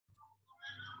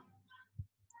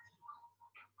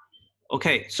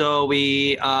Okay, so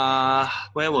we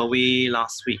where were we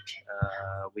last week?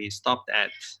 We stopped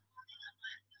at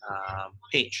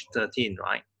page 13,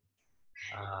 right?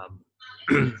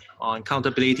 On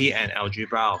countability and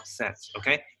algebra of sets.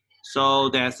 Okay, so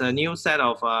there's a new set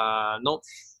of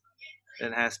notes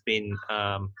that has been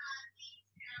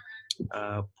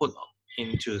put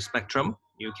into Spectrum.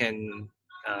 You can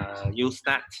use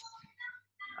that.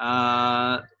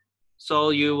 So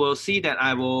you will see that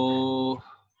I will,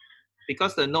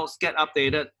 because the notes get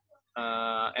updated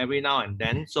every now and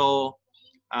then. So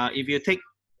if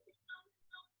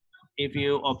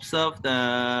you observe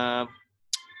the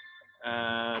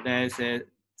there's a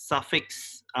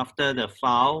suffix after the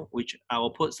file, which I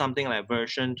will put something like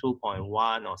version 2.1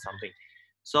 or something.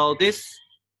 So this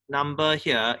number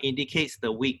here indicates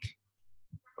the week,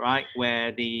 right,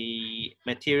 where the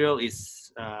material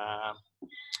is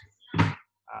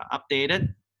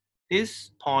updated.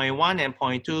 This 0.1 and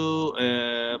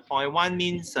 0.2, 0.1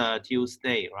 means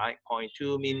Tuesday, right?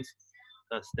 0.2 means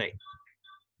Thursday.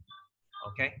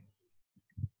 Okay.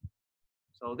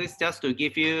 So this just to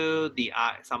give you the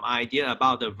some idea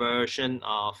about the version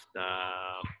of the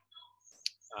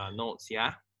notes,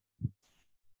 yeah.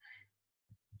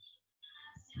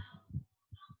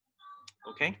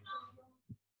 Okay.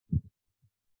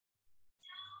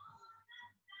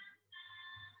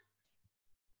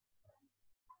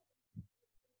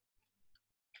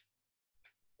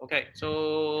 Okay,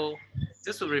 so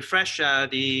just to refresh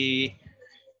the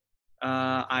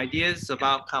ideas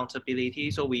about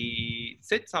countability. So we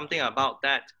said something about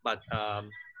that, but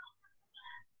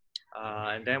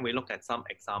and then we look at some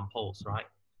examples, right?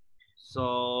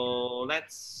 So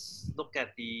let's look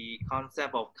at the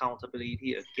concept of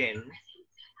countability again.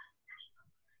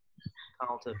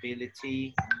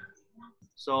 Countability.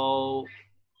 So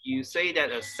you say that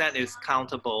a set is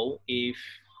countable if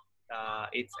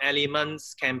its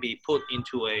elements can be put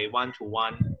into a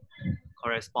one-to-one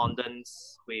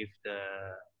correspondence with the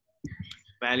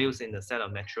values in the set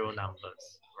of natural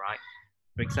numbers, right?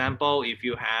 For example, if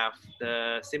you have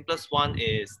the simplest one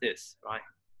is this, right?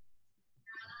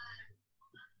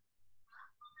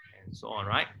 And so on,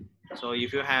 right? So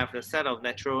if you have the set of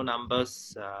natural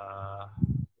numbers,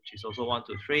 which is also 1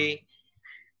 to 3,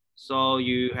 so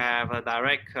you have a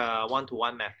direct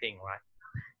one-to-one mapping, right?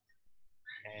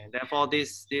 And therefore,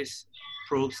 this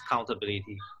proves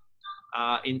countability.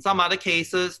 In some other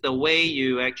cases, the way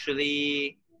you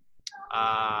actually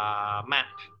map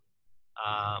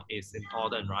is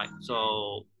important, right?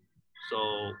 So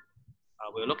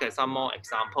we'll look at some more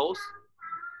examples.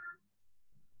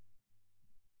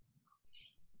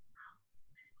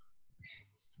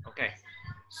 Okay,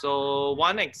 so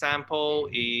one example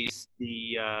is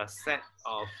the set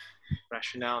of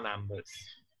rational numbers.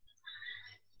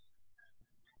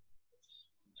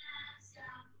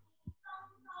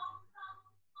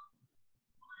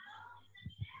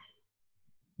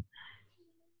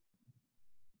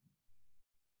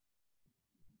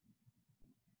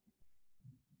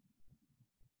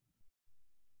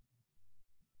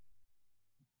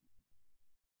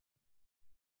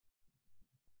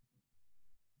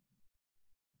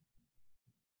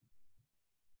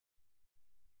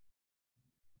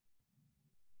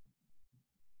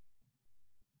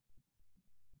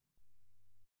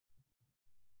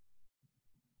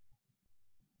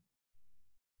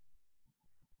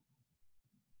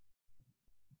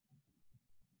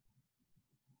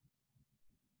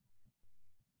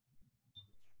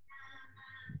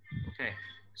 Okay,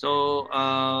 so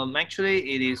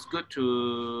actually it is good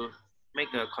to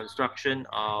make a construction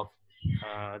of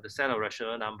the set of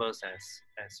rational numbers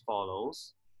as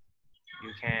follows.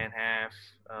 You can have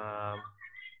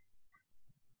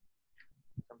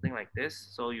something like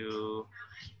this. So you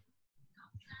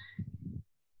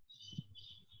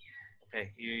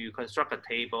construct a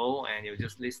table and you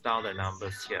just list down the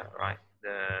numbers here, right?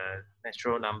 The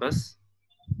natural numbers.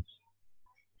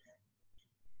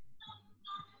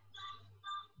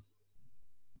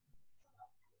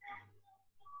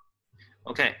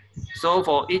 Okay, so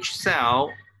for each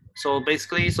cell, so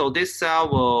basically, so this cell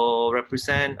will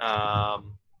represent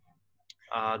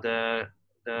the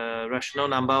rational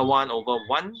number 1 over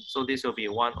 1. So this will be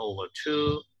 1 over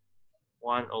 2,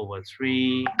 1 over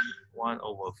 3, 1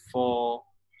 over 4,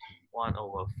 1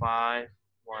 over 5,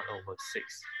 1 over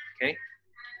 6. Okay,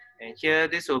 and here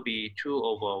this will be 2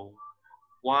 over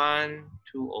 1,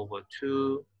 2 over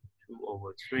 2, 2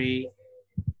 over 3,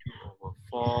 2 over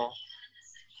 4,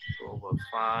 2 over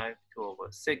 5, 2 over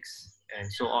 6,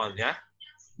 and so on, yeah?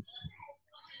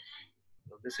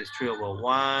 So this is 3 over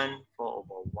 1, 4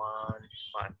 over 1,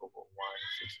 5 over 1,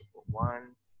 6 over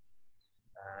 1,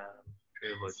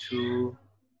 3 over 2.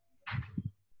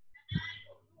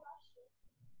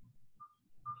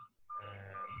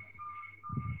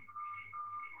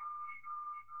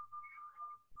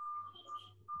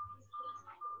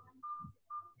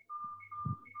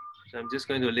 So I'm just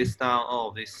going to list down all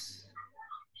of these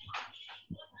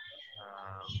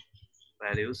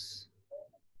values.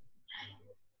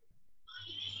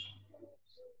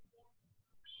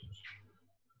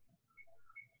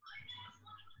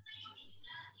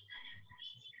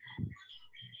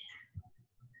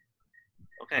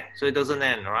 Okay, so it doesn't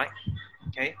end, right?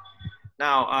 Okay.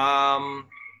 Now,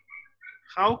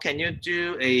 how can you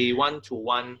do a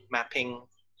one-to-one mapping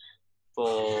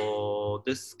for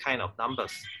this kind of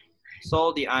numbers?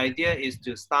 So the idea is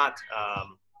to start,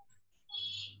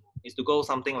 is to go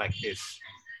something like this.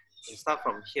 You start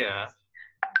from here.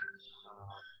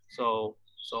 So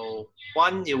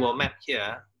 1 you will map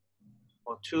here.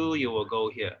 For 2 you will go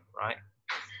here, right?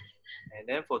 And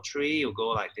then for 3 you go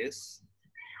like this.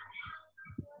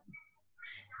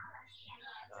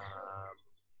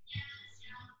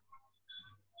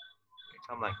 You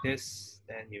come like this,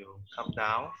 then you come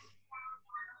down.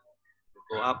 You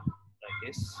go up like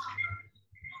this.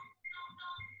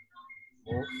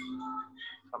 Move,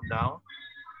 come down.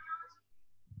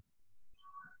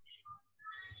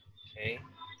 Okay.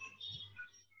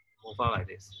 Move out like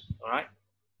this. All right.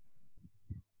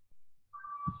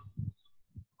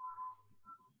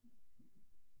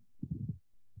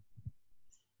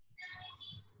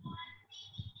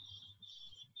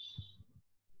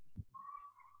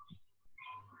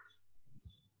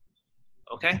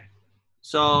 Okay.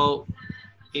 So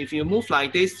if you move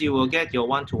like this, you will get your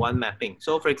one-to-one mapping.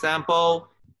 So for example,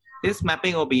 this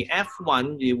mapping will be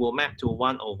F1, you will map to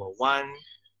 1/1.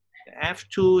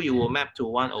 F2, you will map to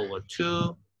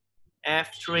 1/2.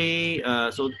 F3,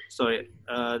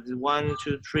 1,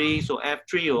 2, 3. So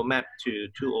F3, you will map to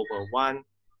 2/1.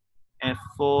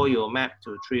 F4, you will map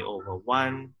to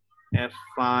 3/1.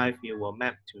 F5, you will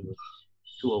map to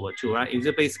 2/2, right? You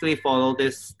just basically follow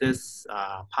this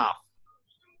path.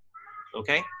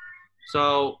 Okay,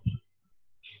 so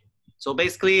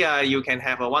basically you can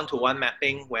have a one-to-one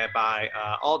mapping whereby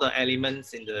all the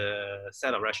elements in the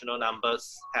set of rational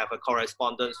numbers have a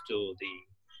correspondence to the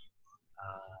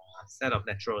set of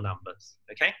natural numbers.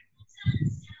 Okay,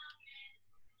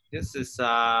 this is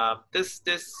this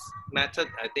method,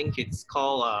 I think it's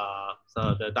called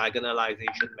the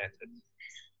diagonalization method.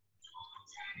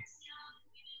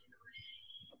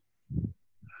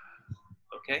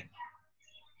 Okay,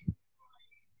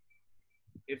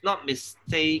 if not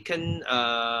mistaken,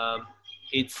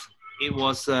 it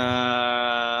was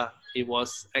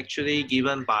actually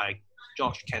given by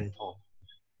George Cantor.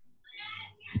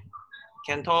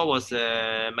 Cantor was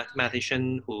a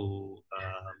mathematician who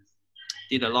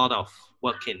did a lot of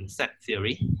work in set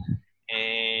theory,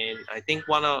 and I think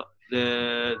one of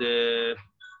the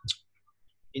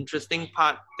interesting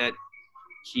part that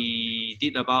he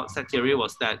did about set theory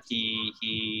was that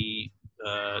he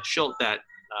showed that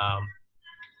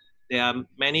there are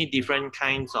many different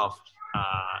kinds of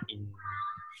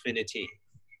infinity.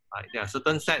 Right? There are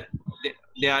certain sets.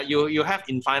 You have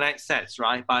infinite sets,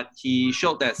 right? But he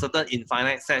showed that certain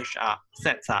infinite sets are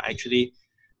actually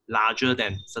larger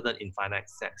than certain infinite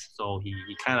sets. So he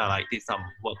kind of like did some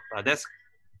work. That's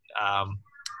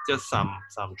just some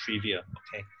trivia.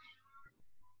 Okay.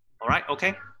 All right.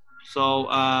 Okay. So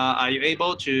are you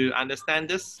able to understand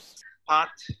this part,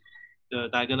 the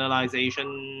diagonalization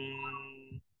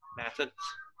method?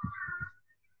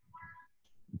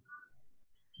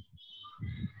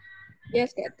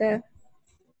 Yes, get there.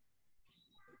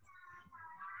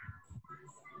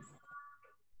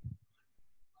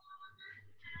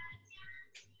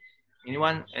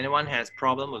 Anyone has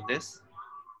problem with this?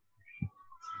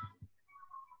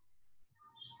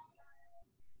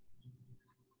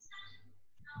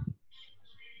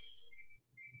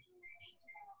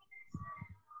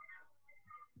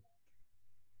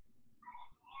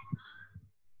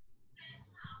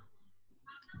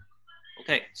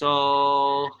 Okay,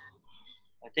 so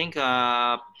I think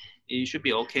you should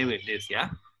be okay with this, yeah?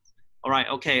 All right,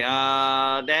 okay,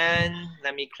 then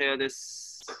let me clear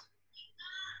this.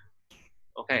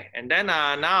 Okay, and then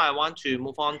now I want to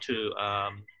move on to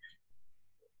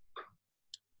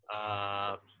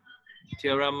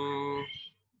theorem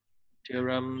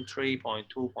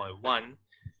 3.2.1,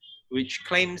 which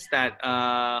claims that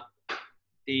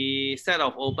the set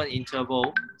of open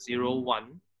interval 0,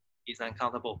 1 is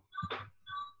uncountable.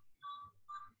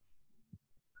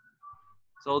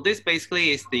 So this basically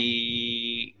is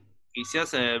it's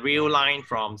just a real line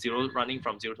from 0 running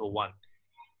from 0 to 1.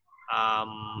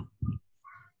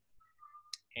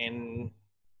 And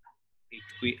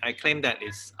I claim that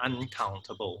it's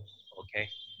uncountable. Okay.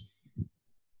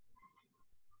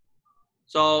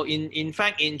 So in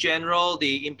fact, in general,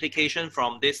 the implication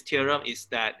from this theorem is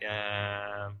that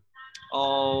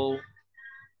all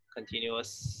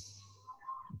continuous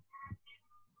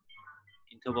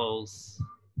intervals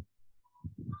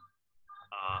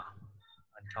are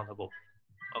uncountable.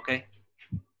 Okay.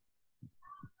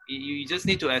 You just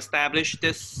need to establish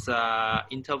this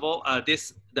interval,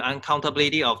 the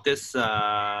uncountability of this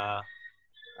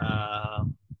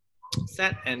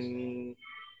set, and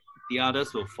the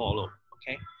others will follow.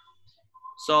 Okay.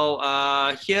 So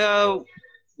here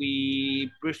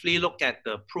we briefly look at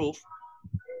the proof.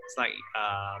 It's like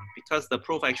because the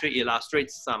proof actually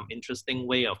illustrates some interesting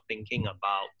way of thinking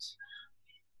about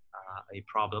a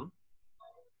problem.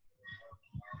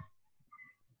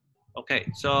 Okay,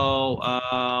 so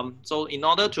in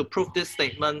order to prove this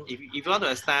statement, if you want to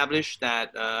establish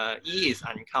that E is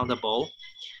uncountable,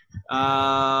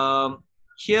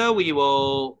 here we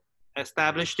will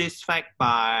establish this fact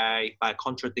by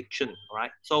contradiction,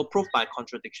 right? So proof by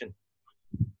contradiction.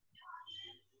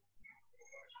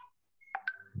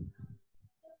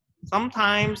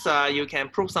 Sometimes you can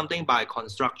prove something by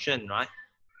construction, right?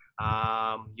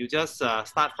 You just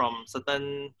start from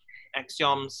certain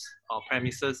axioms or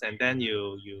premises, and then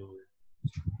you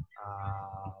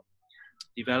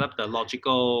develop the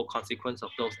logical consequence of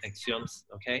those axioms.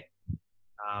 Okay,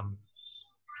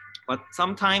 but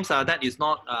sometimes that is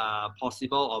not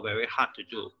possible or very hard to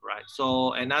do, right?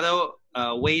 So another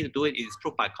way to do it is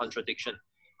proof by contradiction.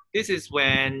 This is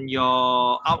when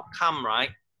your outcome,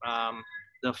 right,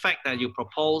 the fact that you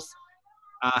propose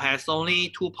has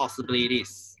only two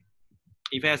possibilities.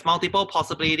 If it has multiple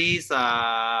possibilities,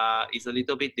 it's a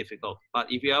little bit difficult.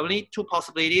 But if you have only two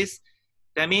possibilities,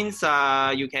 that means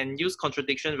you can use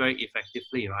contradiction very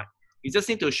effectively, right? You just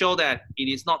need to show that it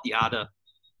is not the other.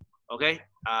 Okay,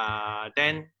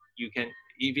 then you can.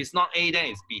 If it's not A, then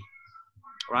it's B,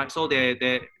 right? So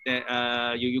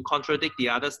you contradict the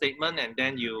other statement, and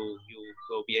then you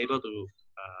will be able to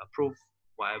prove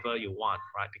whatever you want,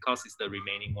 right? Because it's the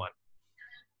remaining one.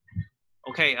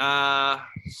 Okay,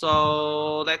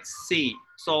 so let's see.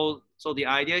 So the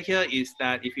idea here is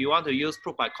that if you want to use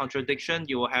proof by contradiction,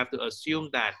 you will have to assume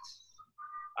that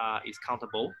it's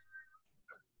countable.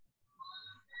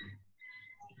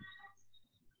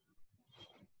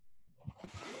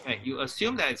 Okay, you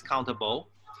assume that it's countable,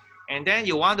 and then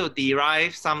you want to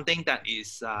derive something that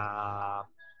is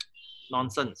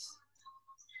nonsense.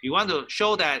 You want to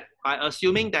show that by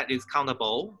assuming that it's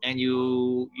countable, and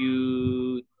you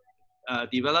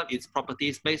develop its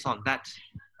properties based on that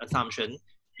assumption,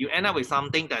 you end up with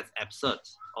something that's absurd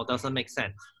or doesn't make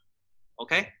sense.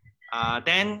 Okay,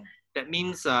 then that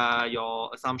means your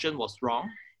assumption was wrong,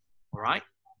 all right,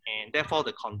 and therefore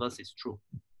the converse is true.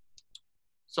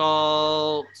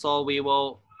 So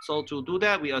to do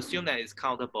that, we assume that it's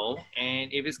countable,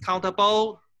 and if it's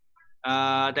countable,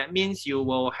 that means you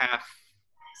will have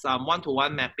some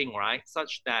one-to-one mapping, right,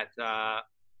 such that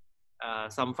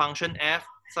some function f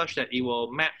such that it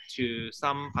will map to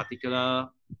some particular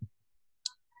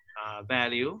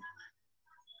value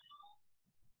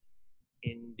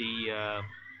in the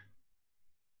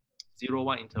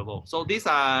 0-1 interval. So these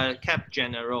are kept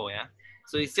general, yeah.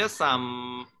 So it's just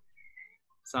some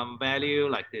value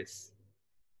like this.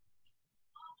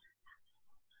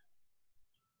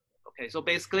 Okay, so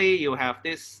basically you have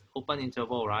this open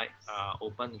interval, right?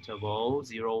 Open interval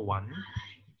 0-1.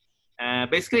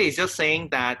 Basically, it's just saying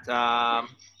that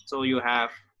so you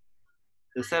have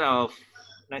the set of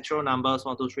natural numbers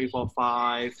 1, 2, 3, 4,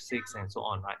 5, 6, and so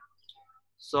on, right?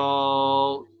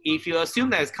 So if you assume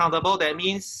that it's countable, that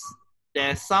means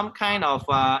there's some kind of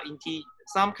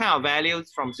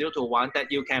values from 0 to 1 that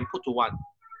you can put to 1.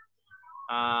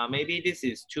 Maybe this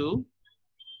is 2.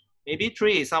 Maybe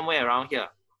 3 is somewhere around here.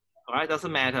 All right,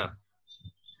 doesn't matter.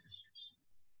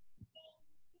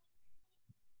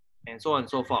 And so on and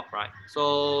so forth, right?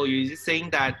 So you're saying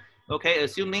that, okay,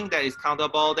 assuming that it's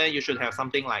countable, then you should have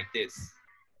something like this,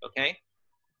 okay?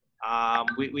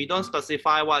 We don't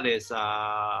specify what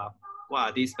are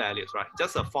these values, right?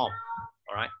 Just a form,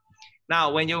 all right? Now,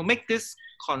 when you make this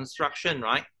construction,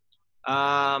 right,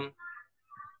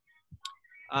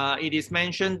 it is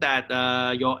mentioned that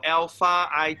your alpha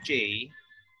ij,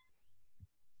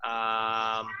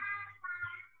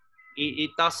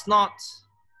 it does not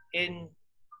end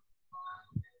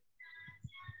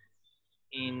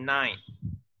in 9,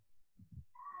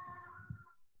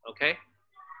 okay?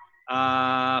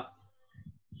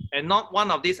 And not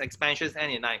one of these expansions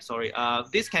end in 9, sorry.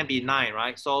 This can be 9,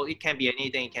 right? So it can be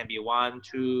anything. It can be 1,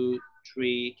 2,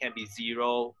 3, it can be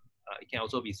 0, It can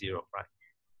also be 0, right?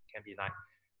 It can be 9.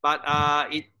 But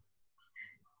it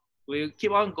will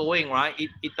keep on going, right?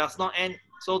 It does not end.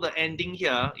 So the ending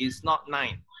here is not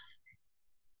 9.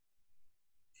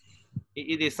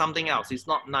 It is something else. It's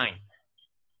not 9.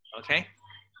 Okay?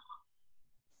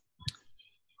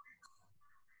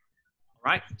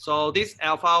 Right? So this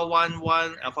alpha 1,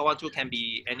 1, alpha 1, 2 can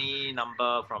be any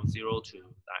number from 0 to 9.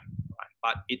 Right?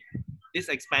 But this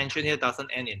expansion here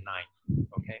doesn't end in 9.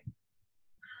 Okay?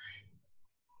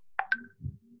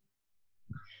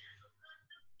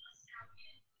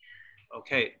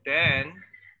 Okay, then,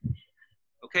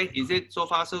 okay, is it so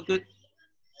far so good?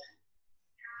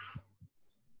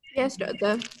 Yes,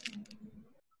 Doctor.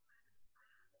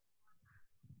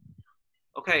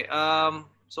 Okay,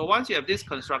 so once you have this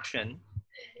construction,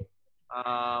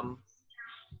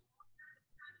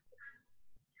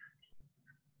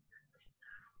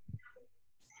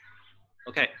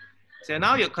 okay, so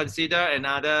now you consider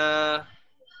another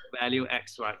value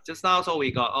x, right? Just now, so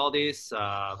we got all these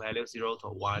values 0 to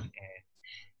 1, and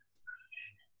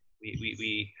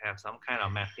we have some kind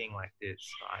of mapping like this,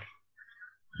 right?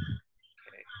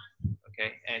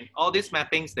 Okay, and all these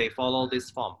mappings, they follow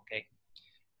this form, okay?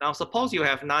 Now, suppose you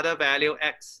have another value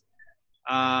x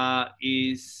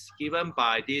is given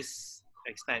by this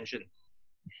expansion,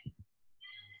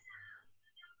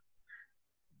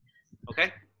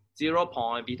 okay? 0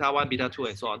 point, beta 1, beta 2,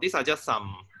 and so on. These are just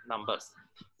some numbers.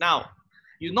 Now,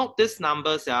 you note these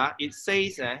numbers, it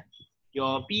says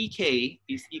your BK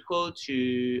is equal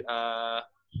to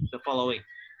the following.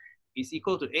 Is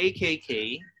equal to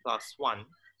AKK plus 1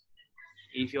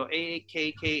 if your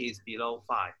AKK is below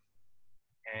 5.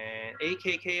 And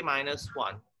AKK minus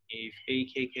 1 if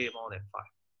AKK more than 5.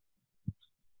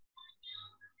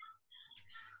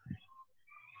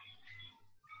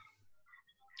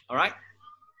 All right.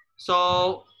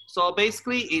 So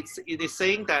basically, it is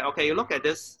saying that, okay, you look at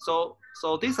this. So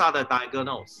these are the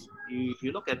diagonals.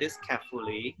 You look at this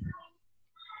carefully.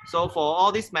 So for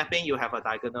all this mapping, you have a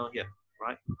diagonal here,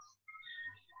 right?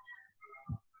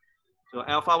 So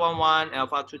alpha 1, 1,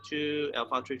 alpha 2, 2,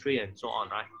 alpha 3, 3, and so on,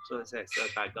 right? So it's a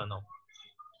diagonal.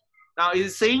 Now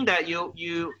it's saying that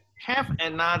you have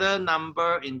another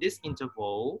number in this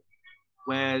interval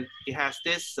where it has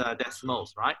this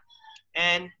decimals, right?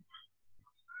 And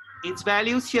its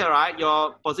values here, right?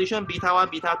 Your position beta 1,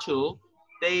 beta 2,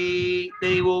 they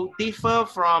will differ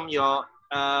from your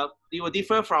they will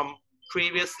differ from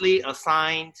previously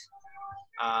assigned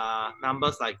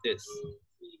numbers like this.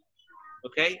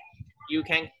 Okay, you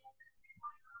can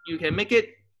make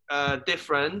it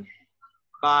different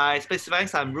by specifying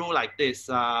some rule like this.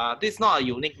 This is not a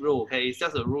unique rule, okay? It's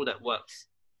just a rule that works.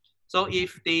 So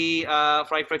if the,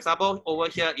 for example, over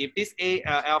here, if this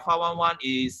alpha 1, 1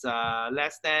 is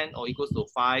less than or equals to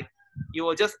 5, you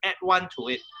will just add 1 to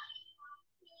it.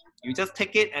 You just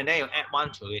take it and then you add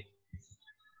 1 to it.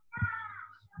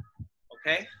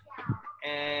 Okay?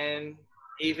 And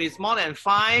if it's more than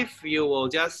 5, you will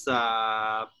just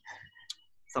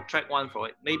subtract 1 from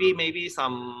it. Maybe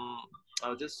some,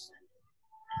 I'll just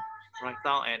write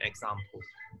down an example.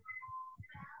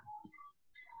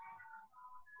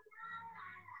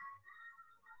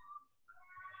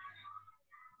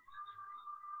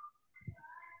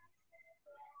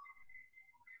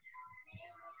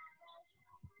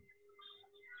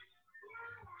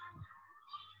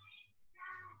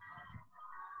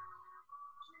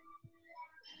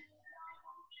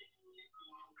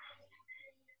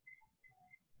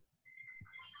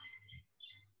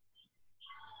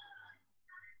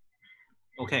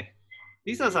 Okay,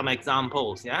 these are some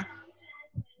examples, yeah?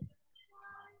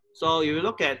 So you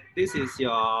look at, this is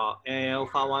your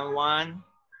alpha 1, 1,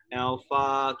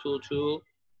 alpha 2, 2,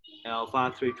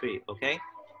 alpha 3, 3, okay?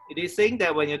 It is saying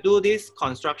that when you do this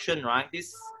construction, right,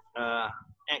 this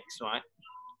x, right,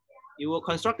 you will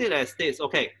construct it as this.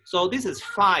 Okay, so this is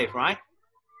 5, right?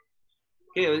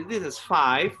 Okay, this is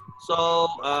 5. So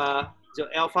so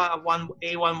alpha 1,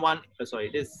 A11, sorry,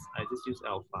 this, I just use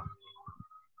alpha.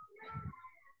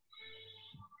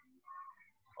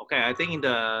 Okay, I think in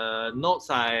the notes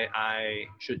I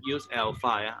should use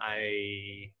alpha. Yeah?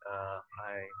 I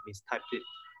mistyped it.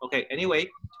 Okay, anyway,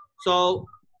 so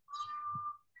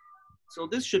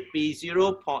this should be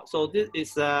 0. So this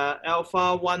is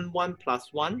alpha 1, 1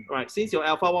 plus 1, right? Since your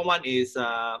alpha 1, 1 is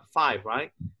 5,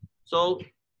 right? So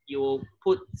you will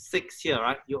put 6 here,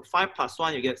 right? Your 5 plus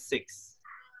 1, you get 6.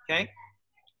 Okay,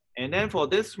 and then for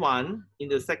this one, in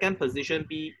the second position,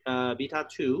 beta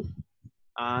 2.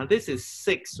 This is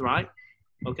 6, right?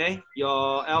 Okay,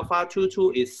 your alpha 2,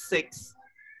 2 is 6.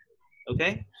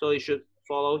 Okay, so it should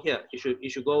follow here.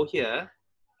 It should go here.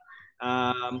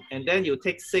 And then you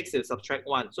take 6 and subtract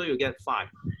 1, so you get 5,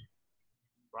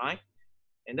 right?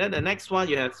 And then the next one,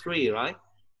 you have 3, right?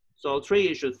 So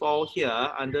 3 should fall here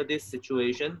under this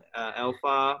situation.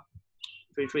 Alpha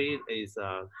 3 is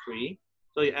 3.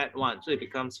 So you add 1, so it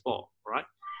becomes 4, right?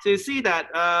 So you see that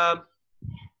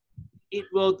it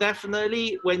will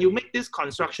definitely, when you make this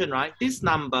construction, right, this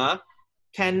number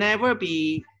can never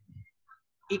be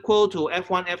equal to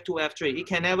F1, F2, F3. It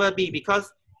can never be,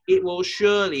 because it will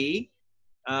surely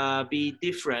be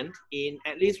different in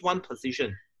at least one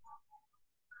position.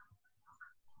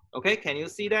 Okay, can you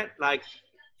see that? Like,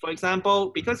 for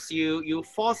example, because you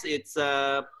force its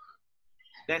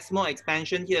decimal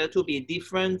expansion here to be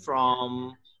different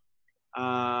from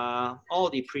all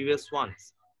the previous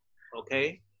ones,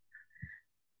 okay?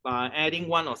 By adding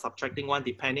 1 or subtracting 1,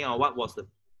 depending on what was the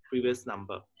previous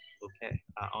number, okay,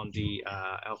 on the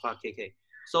alpha kk.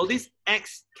 So this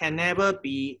x can never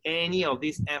be any of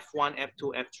these F1,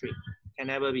 F2, F3, can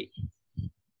never be,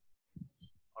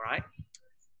 all right?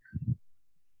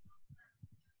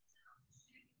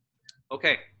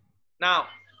 Okay, now,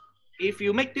 if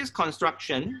you make this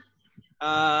construction,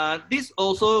 this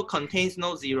also contains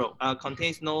no 0,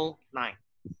 contains no 9.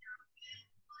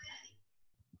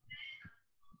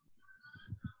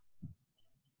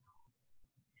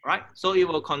 Right, so it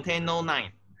will contain no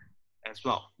 9 as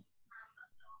well.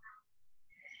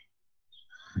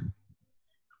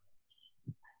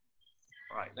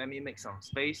 All right, let me make some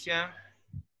space here.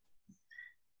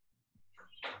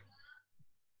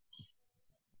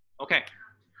 Okay.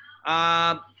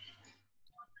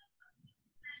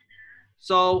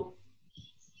 So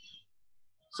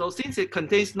since it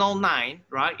contains no 9,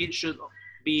 right, it should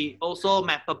be also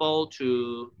mappable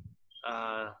to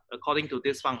according to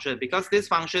this function, because these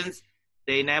functions,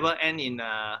 they never end in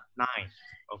 9,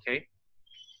 okay?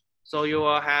 So you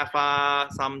will have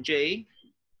some j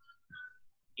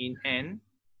in n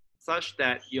such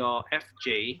that your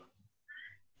fj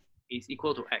is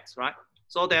equal to x, right?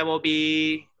 So there will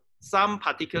be some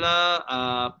particular,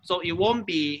 so it won't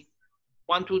be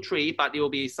 1, 2, 3, but it will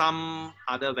be some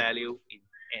other value in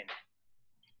n,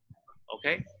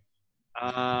 okay?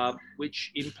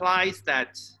 Which implies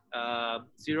that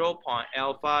 0 point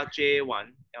alpha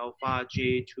j1, alpha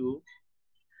j2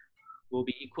 will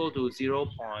be equal to 0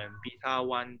 point beta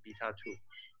 1, beta 2.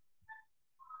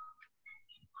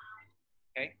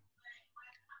 Okay.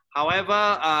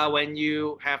 However, when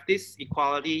you have this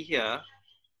equality here,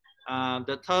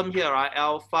 the term here, right,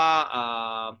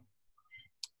 alpha,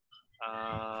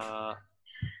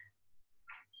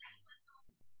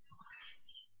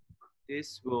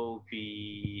 this will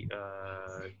be,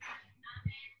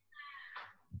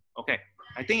 okay,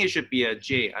 I think it should be a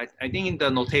j. I think in the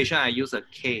notation I use a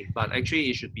k, but actually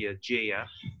it should be a j, yeah?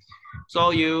 So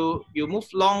you move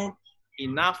long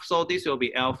enough, so this will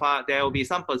be alpha. There will be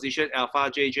some position alpha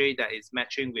jj that is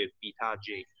matching with beta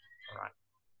j, all right?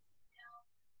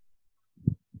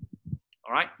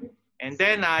 All right, and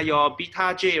then your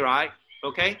beta j, right?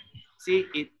 Okay, see,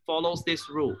 it follows this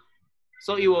rule.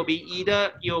 So it will be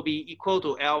equal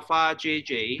to alpha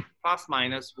jj plus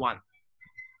minus 1,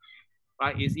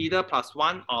 right? It's either plus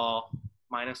 1 or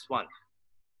minus 1.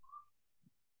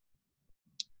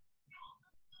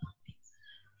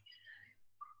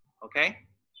 Okay,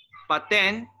 but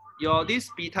then this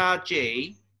beta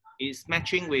j is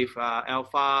matching with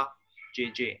alpha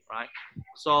jj, right?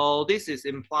 So this is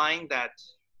implying that,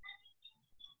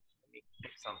 let me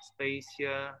make some space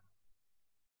here.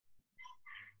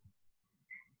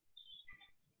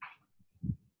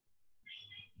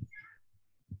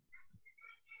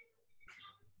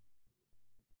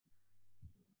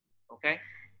 Okay,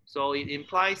 so it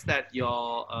implies that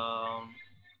your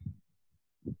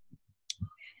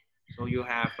so you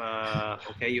have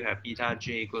okay, you have beta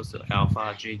j equals to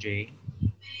alpha jj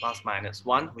plus minus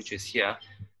 1, which is here,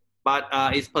 but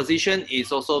its position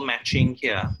is also matching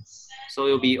here, so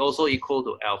it will be also equal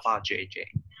to alpha jj.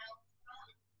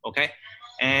 Okay,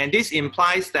 and this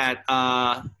implies that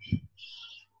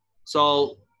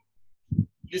so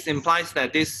this implies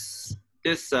that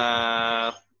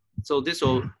so this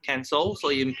will cancel, so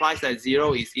it implies that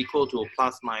 0 is equal to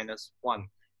plus minus 1,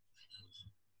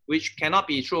 which cannot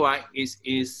be true, right? Is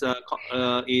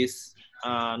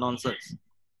nonsense.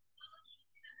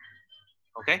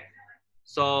 Okay,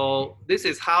 so this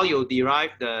is how you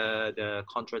derive the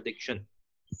contradiction.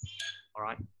 All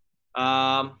right.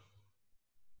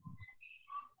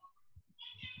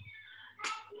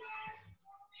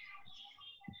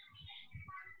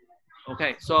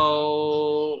 Okay,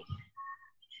 so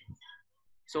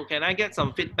can I get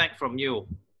some feedback from you?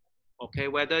 Okay,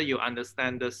 whether you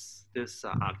understand this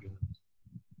argument.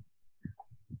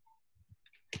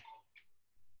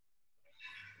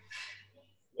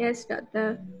 Yes, got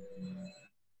the.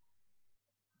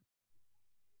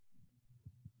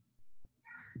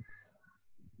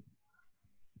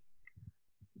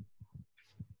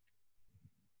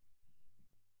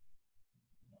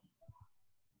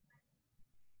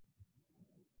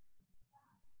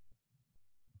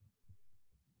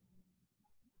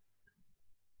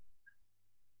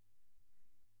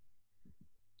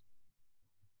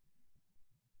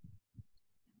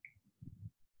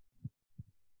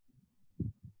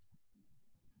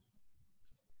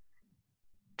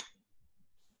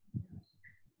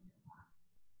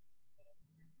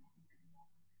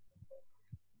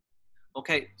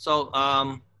 Okay, so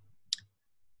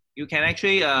you can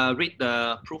actually read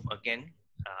the proof again.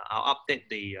 I'll update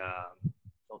the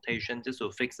notation just to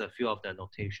fix a few of the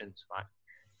notations, right?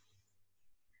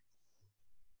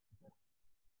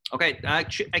 Okay,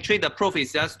 actually the proof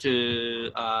is just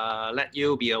to let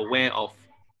you be aware of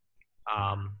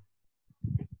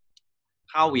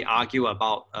how we argue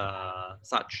about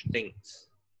such things,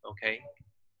 okay?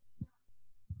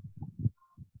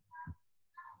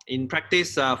 In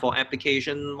practice, for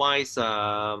application wise,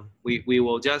 we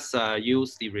will just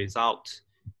use the result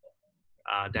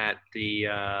that the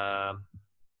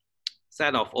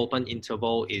set of open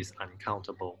interval is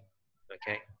uncountable,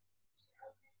 okay?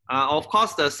 Of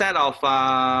course, the set of,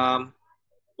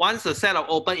 once the set of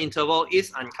open interval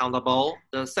is uncountable,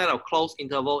 the set of closed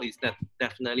interval is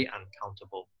definitely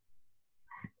uncountable.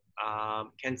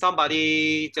 Can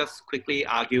somebody just quickly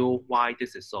argue why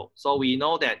this is so? So we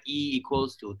know that E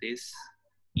equals to this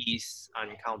is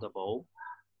uncountable.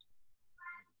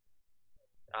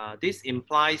 This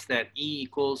implies that E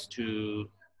equals to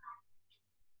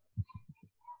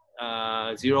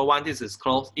 0, 1, this is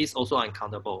closed, is also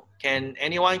uncountable. Can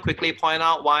anyone quickly point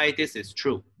out why this is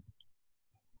true?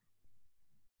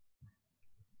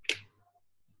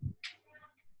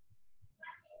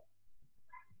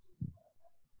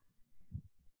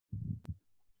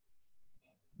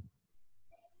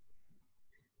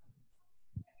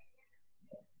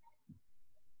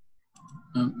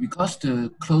 Because the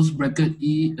closed bracket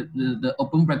E, the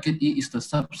open bracket E is the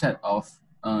subset of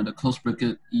the closed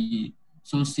bracket E.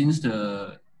 So since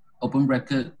the open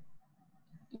bracket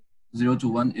 0 to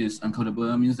 1 is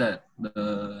uncountable, means that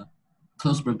the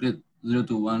closed bracket 0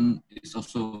 to 1 is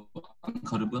also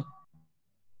uncountable.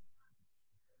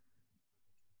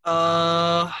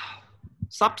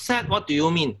 Subset, what do you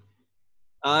mean?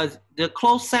 The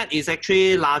closed set is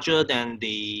actually larger than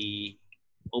the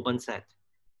open set.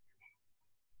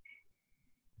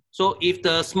 So if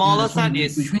the smaller set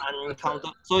is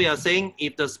uncountable, so you're saying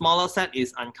if the smaller set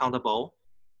is uncountable,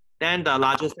 then the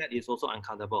larger set is also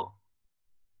uncountable.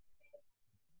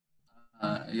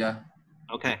 Yeah.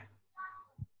 Okay.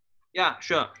 Yeah,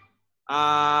 sure.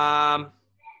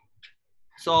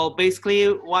 So basically,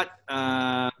 what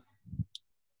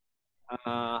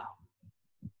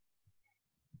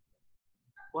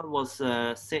was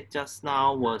said just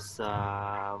now was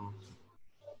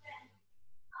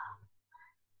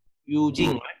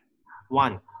Eugene,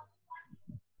 right?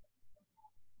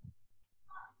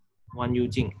 One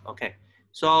Eugene. Okay.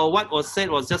 So what was said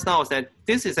was just now was that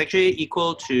this is actually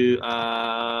equal to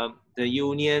the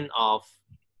union of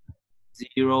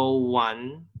 0,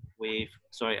 1 with,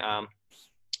 sorry, let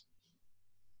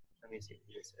me see,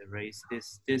 let's erase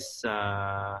this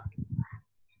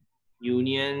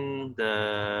union,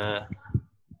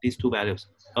 these two values.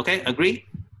 Okay, agree?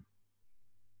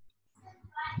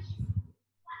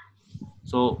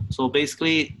 So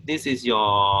basically, this is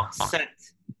your set.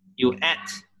 You add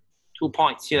 2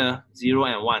 points here, 0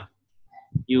 and 1.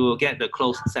 You will get the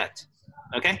closed set.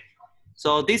 Okay?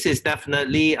 So this is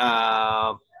definitely,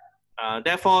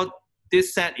 therefore,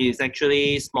 this set is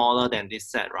actually smaller than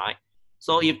this set, right?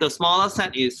 So if the smaller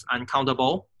set is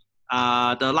uncountable,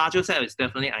 the larger set is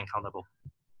definitely uncountable.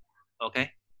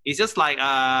 Okay? It's just like,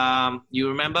 you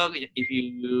remember if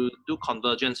you do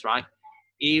convergence, right?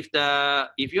 If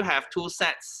you have two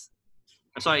sets,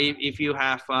 sorry, if you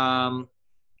have,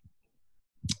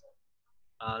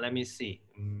 let me see,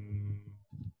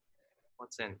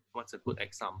 what's a good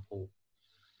example?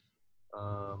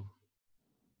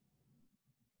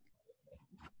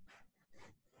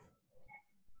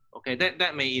 Okay,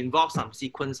 that may involve some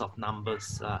sequence of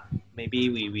numbers. Maybe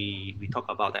we talk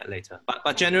about that later.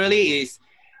 But generally,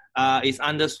 it's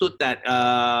understood that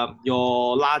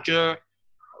your larger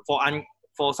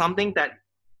for something that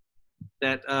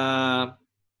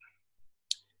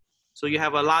so you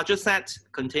have a larger set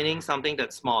containing something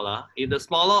that's smaller. If the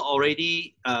smaller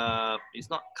already is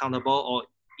not countable, or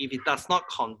if it does not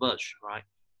converge, right?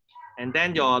 And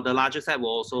then the larger set will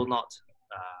also not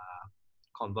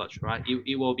converge, right?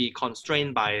 It will be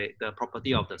constrained by the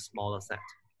property of the smaller set.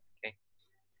 Okay.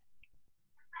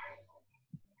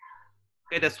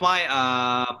 Okay, that's why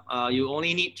you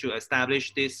only need to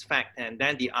establish this fact, and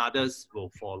then the others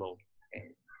will follow. Okay.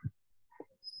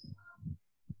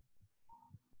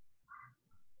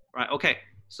 Right. Okay.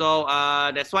 So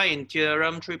that's why in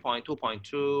theorem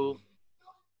 3.2.2,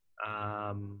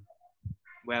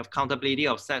 we have countability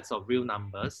of sets of real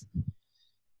numbers.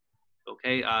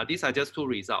 Okay, these are just two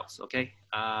results. Okay,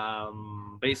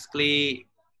 basically,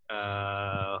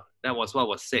 that was what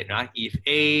was said, right? If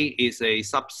A is a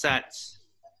subset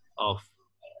of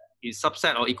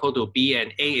or equal to B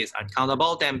and A is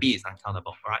uncountable, then B is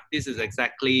uncountable, right? This is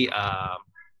exactly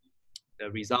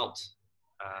the result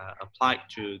applied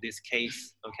to this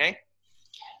case. Okay,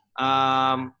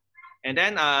 and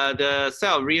then the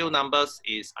set of real numbers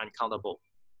is uncountable.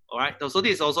 All right, so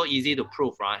this is also easy to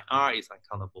prove, right? R is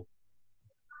uncountable.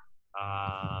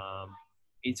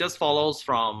 It just follows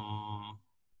from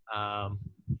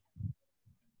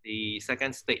the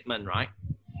second statement, right?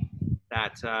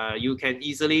 That you can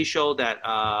easily show that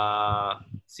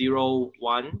 0,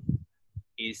 1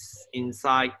 is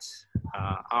inside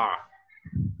R.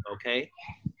 Okay,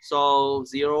 so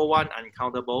 0, 1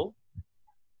 uncountable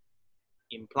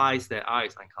implies that R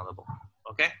is uncountable.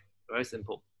 Okay, very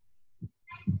simple.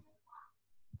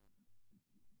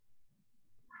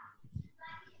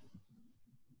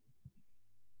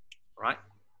 Right.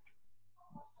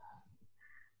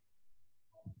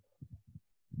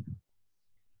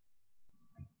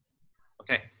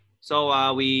 Okay,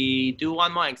 so we do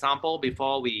one more example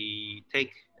before we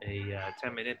take a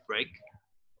 10-minute break.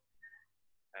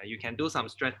 You can do some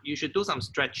you should do some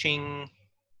stretching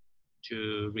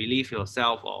to relieve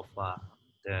yourself of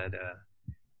the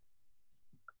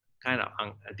kind of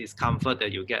discomfort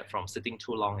that you get from sitting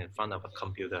too long in front of a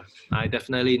computer. I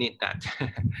definitely need that.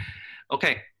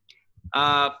 Okay,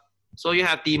 so you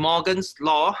have De Morgan's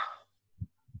law.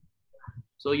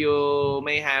 So you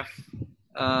may have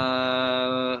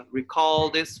recall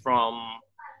this from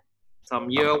some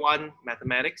year 1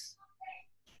 mathematics.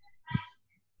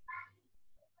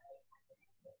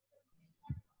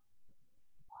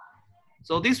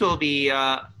 So this will be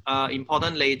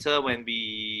important later when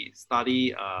we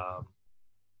study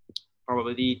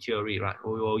probability theory, right?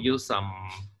 We will use some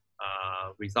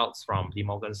results from De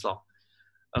Morgan's law.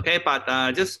 Okay, but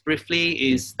just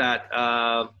briefly is that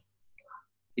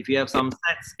if you have some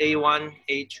sets A1,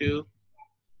 A2,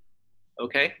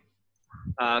 okay,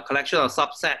 collection of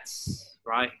subsets,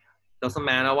 right? Doesn't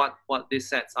matter what these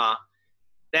sets are.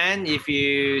 Then if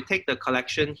you take the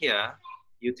collection here,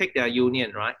 you take their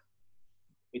union, right?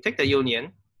 You take the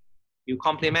union, you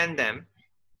complement them,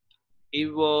 it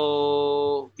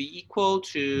will be equal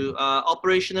to,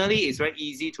 operationally, it's very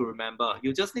easy to remember.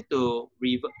 You just need to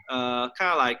kind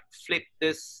of like flip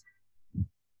this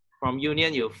from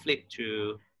union, you flip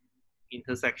to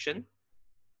intersection,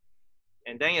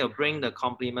 and then you'll bring the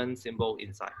complement symbol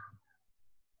inside.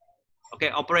 Okay,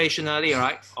 operationally,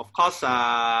 right? Of course,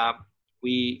 there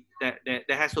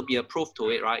has to be a proof to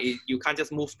it, right? You can't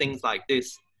just move things like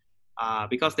this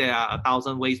because there are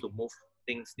 1,000 ways to move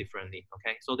things differently.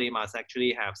 Okay, so they must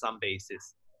actually have some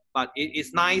basis. But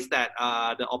it's nice that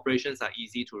the operations are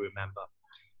easy to remember.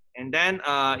 And then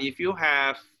if you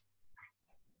have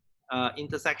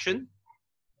intersection,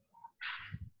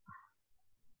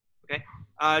 okay,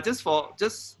 just for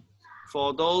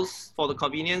the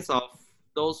convenience of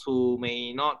those who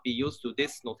may not be used to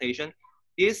this notation,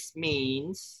 this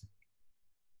means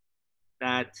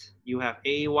that you have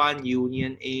A1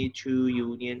 union A2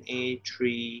 union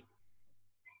A3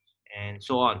 and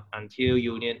so on until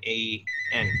union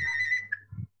AN.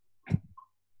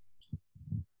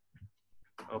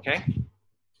 Okay,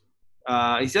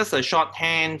 it's just a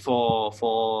shorthand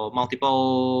for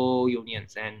multiple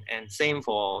unions, and same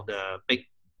for the big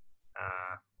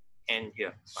N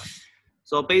here.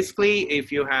 So basically,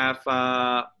 if you have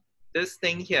this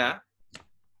thing here,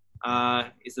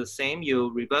 it's the same.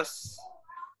 You reverse,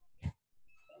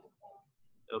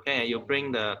 okay, and you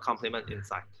bring the complement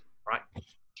inside, right?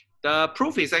 The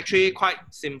proof is actually quite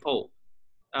simple.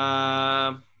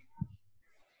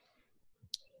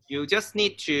 You just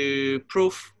need to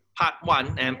prove part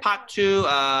 1, and part 2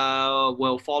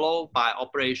 will follow by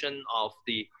operation of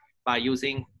by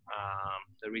using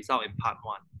the result in part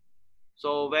 1.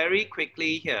 So very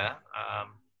quickly here,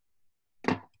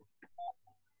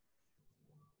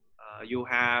 you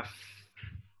have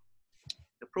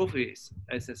the proof is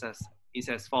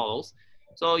as follows.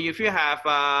 So if you have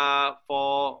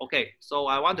okay, so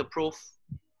I want to prove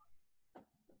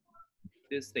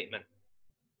this statement.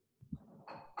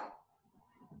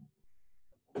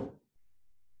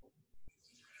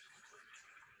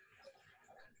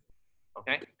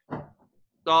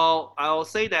 So I'll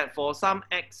say that for some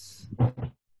x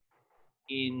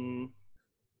in,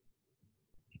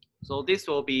 so this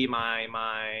will be my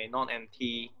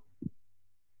non-empty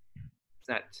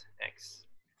set x.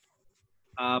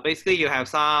 Basically, you have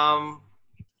some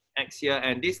x here,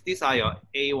 and these are your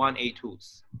A1,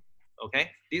 A2s.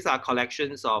 Okay, these are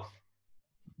collections of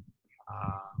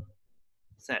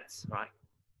sets, right?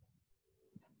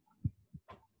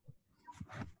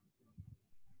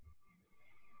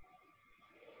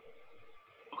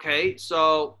 Okay,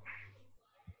 so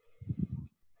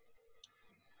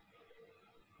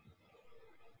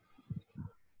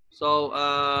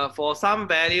for some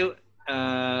value,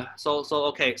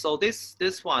 okay, so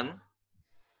this one,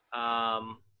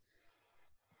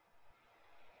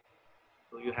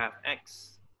 so you have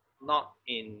x not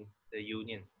in the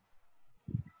union.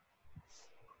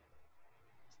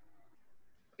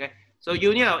 Okay, so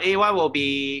union of A1 will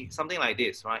be something like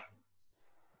this, right?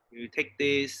 You take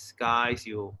these guys,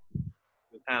 you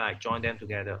kind of like join them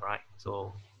together, right?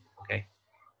 So okay,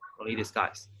 only these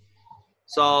guys.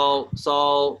 So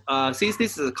since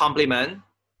this is a complement,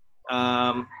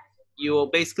 you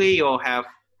basically you'll have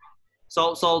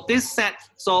so this set,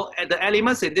 so the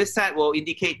elements in this set will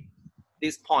indicate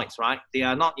these points, right? They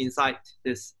are not inside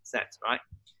this set, right?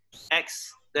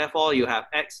 X, therefore you have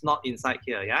X not inside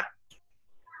here, yeah?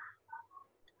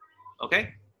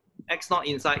 Okay, X not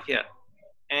inside here.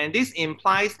 And this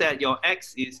implies that your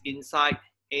X is inside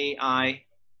AI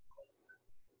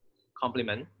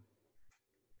complement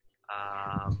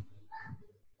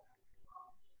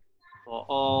for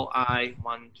all I,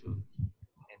 1, 2,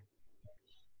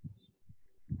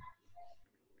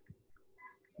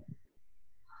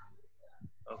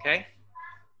 okay?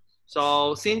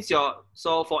 So since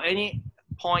so for any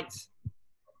points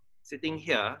sitting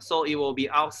here, so it will be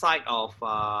outside of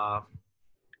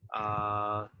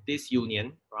this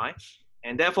union, right?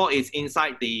 And therefore it's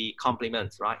inside the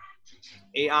complements, right?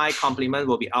 AI complement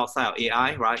will be outside of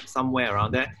AI, right? Somewhere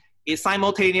around there. It's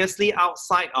simultaneously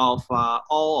outside of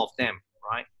all of them,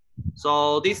 right?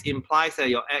 So this implies that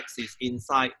your X is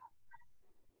inside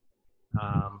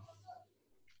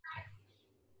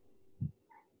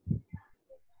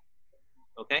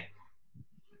okay?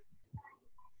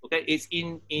 Okay, it's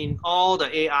in all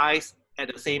the AIs at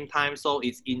the same time, so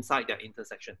it's inside their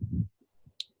intersection.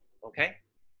 Okay,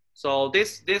 so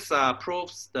this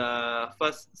proves the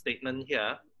first statement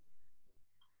here.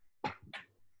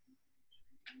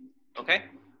 Okay,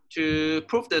 to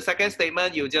prove the second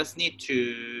statement, you just need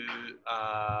to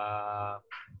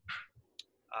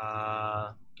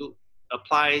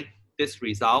apply this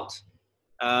result.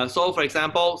 So for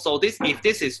example, so this, if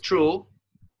this is true,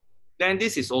 then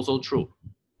this is also true.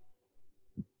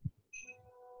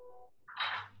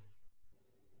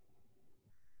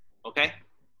 Okay,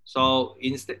 so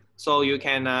so you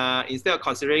can instead of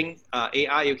considering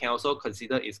AI, you can also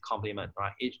consider its complement,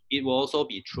 right? It will also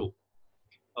be true.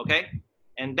 Okay,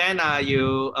 and then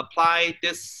you apply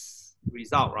this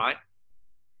result, right?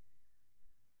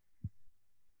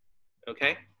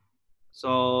 Okay,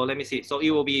 so let me see. So it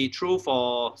will be true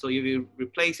for, so you will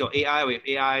replace your AI with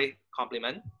AI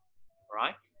complement,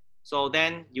 right? So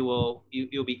then you'll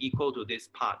be equal to this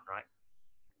part, right?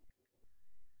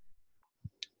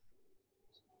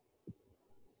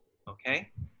 Okay,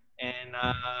 and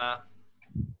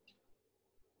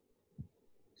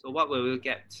so what will we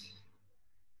get?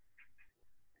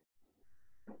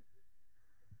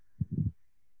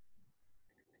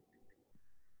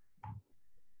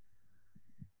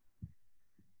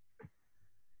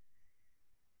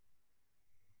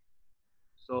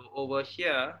 So over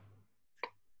here,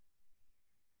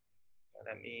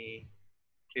 let me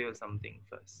clear something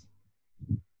first.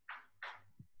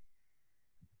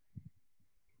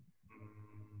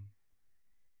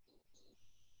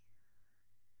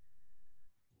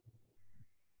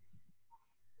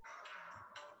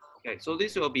 Okay, so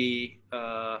this will be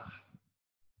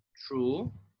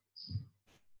true.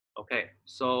 Okay,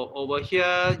 so over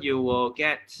here you will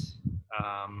get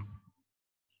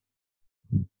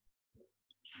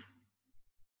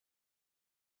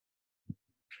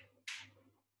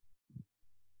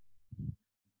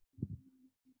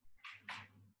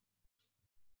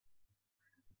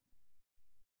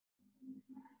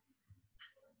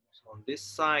so on this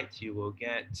side you will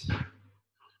get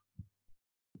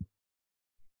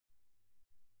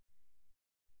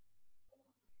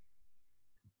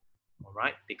all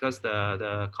right, because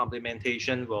the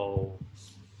complementation will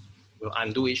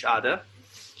undo each other.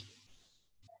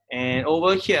 And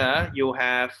over here you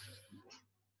have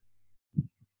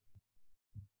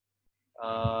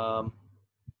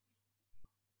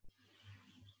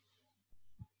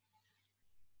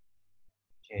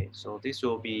so this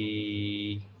will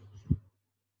be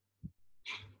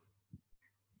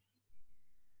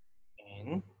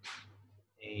N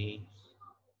A.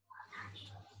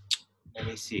 Let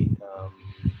me see. Uh,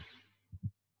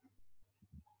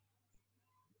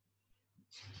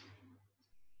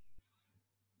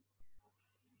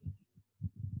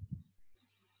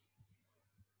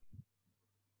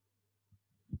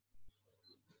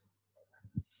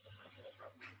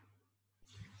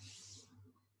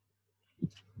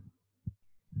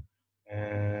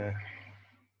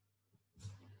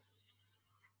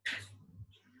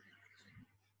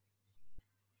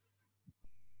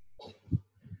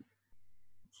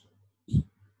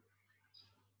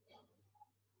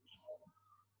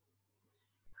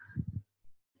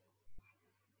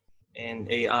 and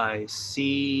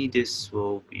AIC, this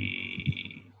will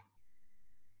be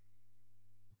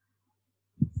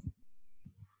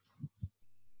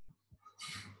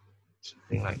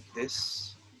something like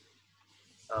this.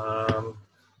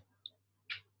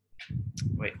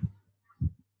 Wait.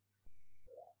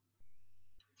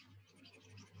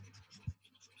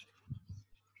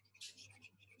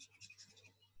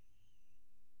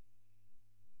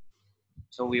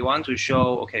 So we want to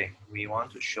show, okay, we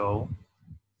want to show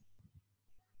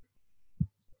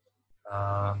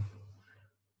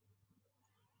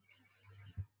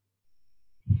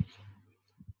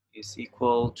is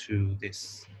equal to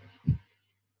this.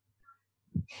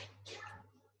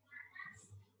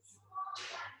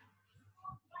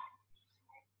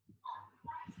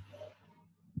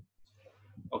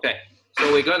 Okay,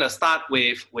 so we're going to start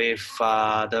with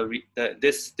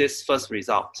this first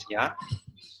result, yeah.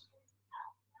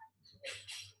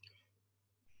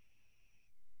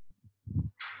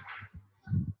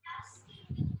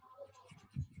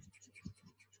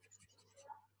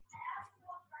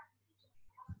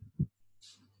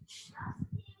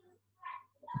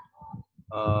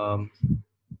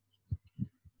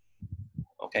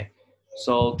 Okay,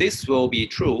 so this will be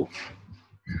true.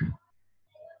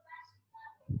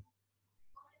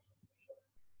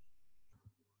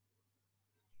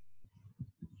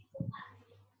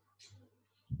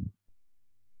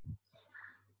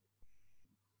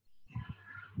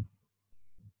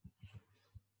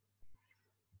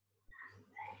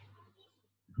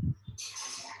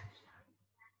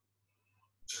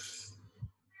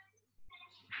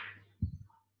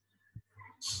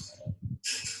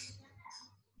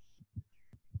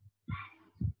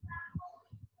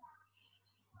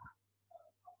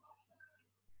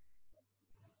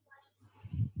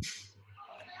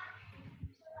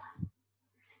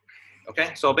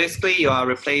 Okay, so basically you are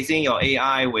replacing your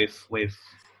AI with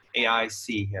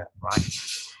AIC here, right?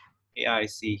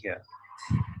 AIC here.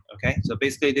 Okay, so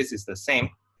basically this is the same.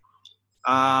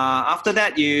 After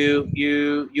that,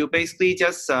 you basically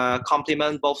just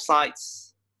complement both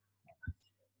sides.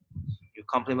 You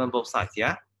complement both sides,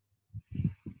 yeah.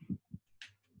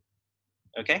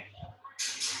 Okay.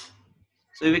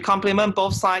 So if we complement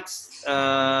both sides,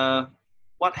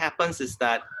 what happens is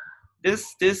that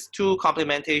these two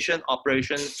complementation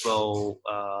operations will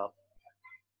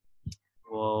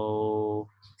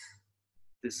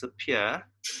disappear,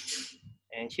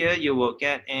 and here you will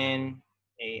get an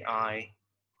AIC.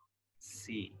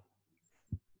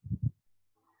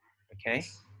 Okay,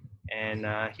 and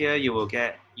here you will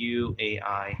get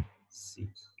UAIC.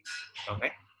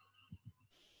 Okay.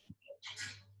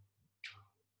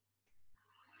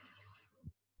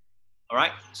 All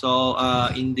right. So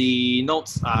in the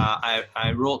notes,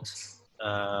 I wrote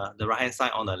the right hand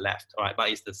side on the left. All right, but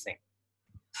it's the same.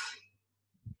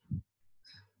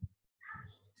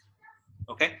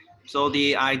 Okay. So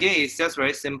the idea is just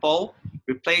very simple.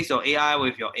 Replace your AI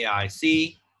with your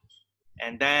AIC,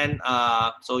 and then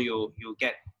so you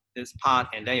get this part,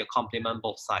 and then you complement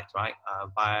both sides, right?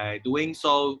 By doing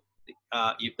so,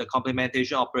 if the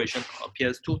complementation operation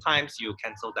appears 2 times, you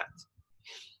cancel that,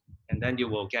 and then you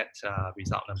will get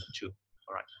result number 2.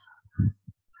 All right.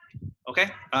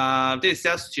 Okay. This is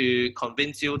just to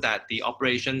convince you that the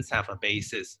operations have a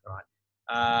basis, right?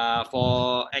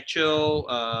 For actual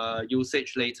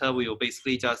usage later, we will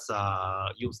basically just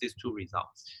use these 2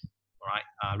 results, all right,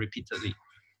 repeatedly.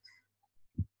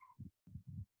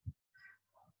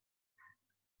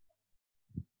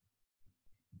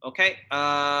 Okay.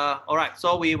 All right.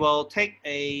 So we will take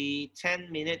a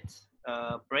 10-minute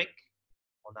break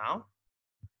for now.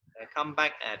 Come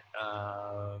back at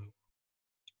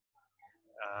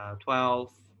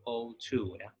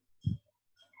 12:02. Yeah.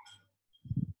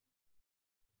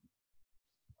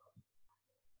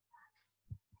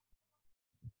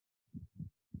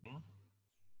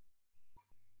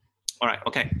 All right.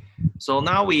 Okay. So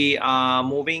now we are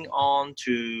moving on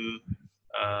to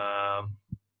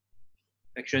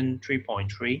section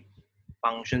 3.3,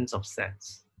 functions of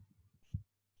sets.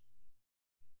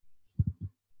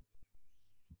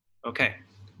 Okay,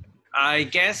 I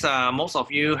guess most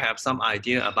of you have some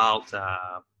idea about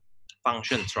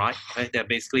functions, right? Okay, they're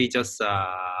basically just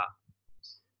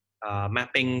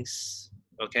mappings.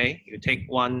 Okay, you take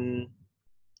one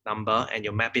number and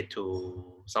you map it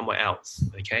to somewhere else.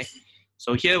 Okay,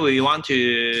 so here we want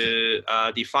to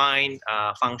define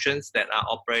functions that are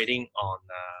operating on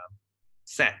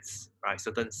sets, right?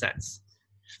 Certain sets.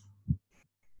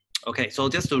 Okay, so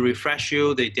just to refresh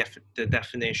you the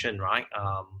definition, right?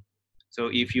 So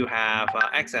if you have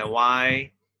x and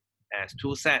y as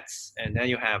two sets, and then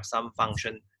you have some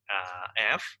function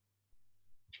f,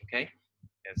 okay,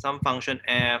 and some function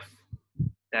f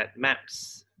that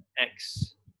maps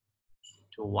x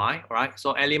to y, right?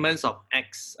 So elements of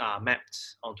x are mapped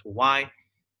onto y.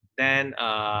 Then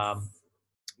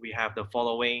we have the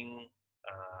following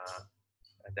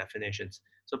definitions.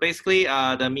 So basically,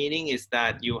 the meaning is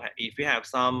that if you have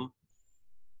some,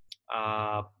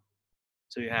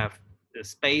 so you have the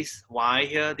space y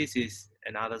here. This is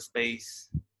another space.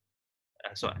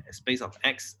 So a space of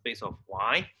x, space of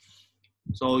y.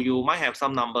 So you might have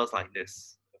some numbers like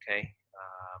this, okay,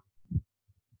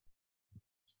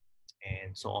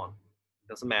 and so on.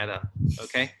 Doesn't matter,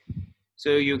 okay.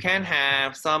 So you can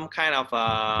have some kind of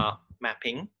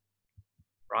mapping,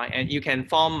 right? And you can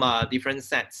form different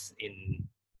sets in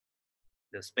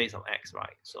the space of x,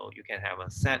 right? So you can have a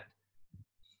set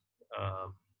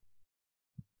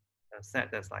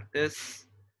that's like this,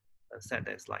 a set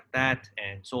that's like that,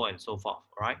 and so on and so forth,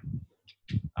 right?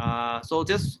 So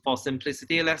just for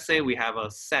simplicity, let's say we have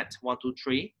a set 1, 2,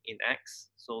 3 in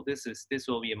x. So this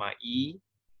will be my E,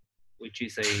 which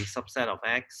is a subset of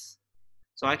x.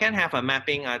 So I can have a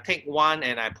mapping. I take 1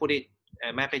 and I put it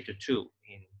and map it to 2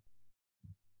 in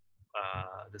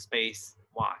the space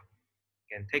y.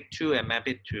 Can take 2 and map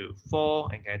it to 4,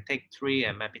 and can take 3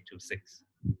 and map it to 6,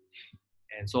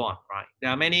 and so on, right?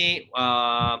 There are many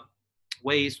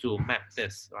ways to map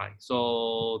this, right?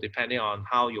 So depending on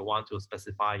how you want to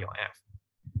specify your f.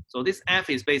 So this f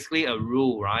is basically a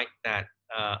rule, right? That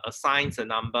assigns a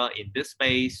number in this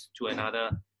space to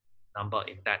another number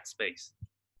in that space.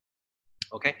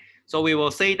 Okay, so we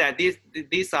will say that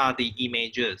these are the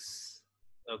images.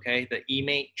 Okay, the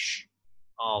image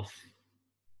of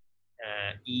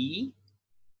E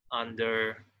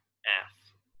under F.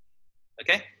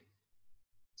 Okay,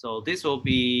 so this will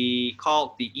be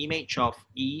called the image of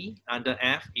E under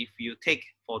F. If you take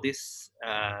for this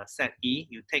set E,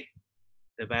 you take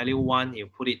the value 1, you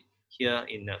put it here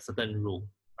in a certain rule,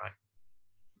 right?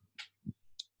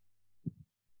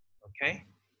 Okay.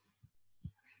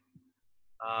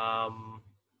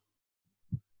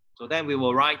 So then we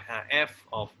will write f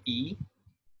of E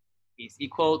is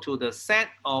equal to the set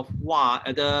of y,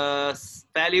 the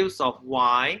values of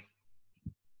y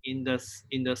in the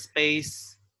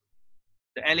space,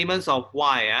 the elements of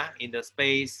y in the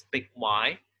space big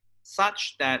Y,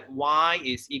 such that y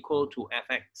is equal to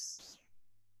fx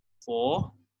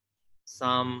for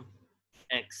some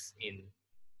x in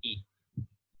E.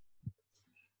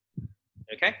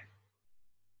 Okay.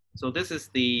 So this is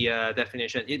the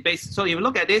definition. So if you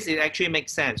look at this, it actually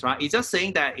makes sense, right? It's just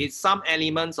saying that it's some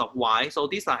elements of y. So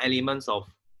these are elements of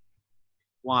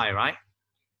y, right?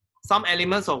 Some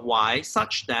elements of y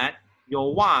such that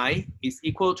your y is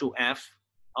equal to f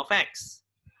of x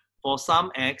for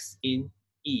some x in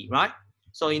E, right?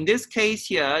 So in this case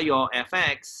here, your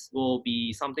fx will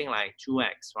be something like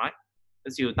 2x, right?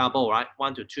 As you double, right?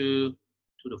 1 to 2, 2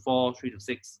 to 4, 3 to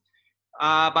 6.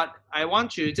 But I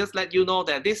want to just let you know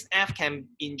that this f can,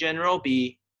 in general,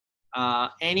 be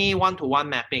any one-to-one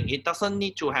mapping. It doesn't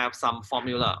need to have some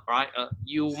formula, right?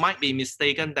 You might be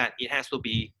mistaken that it has to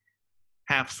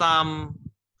have some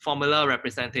formula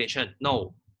representation.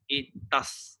 No, it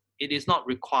does. It is not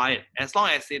required. As long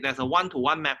as there's a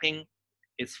one-to-one mapping,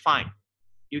 it's fine.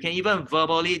 You can even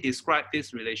verbally describe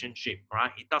this relationship,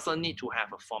 right? It doesn't need to have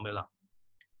a formula.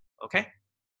 Okay.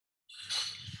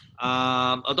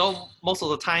 Although most of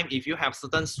the time, if you have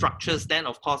certain structures, then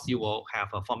of course you will have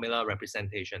a formula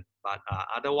representation. But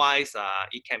otherwise,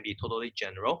 it can be totally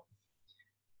general.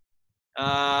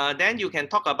 Then you can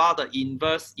talk about the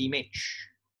inverse image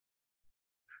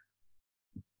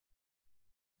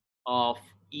of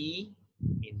E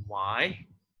in Y.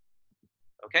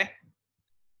 Okay.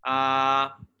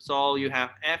 So you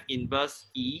have F inverse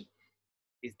E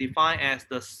is defined as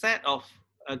the set of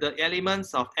the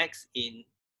elements of X in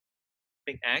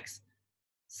big X,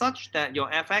 such that your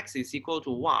fx is equal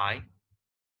to y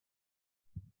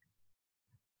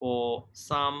for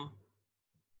some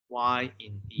y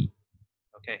in E.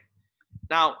 Okay.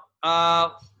 Now,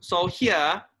 so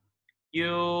here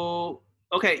you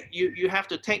have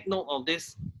to take note of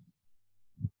this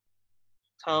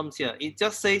terms here. It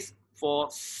just says for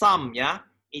some, yeah.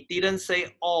 It didn't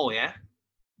say all, yeah.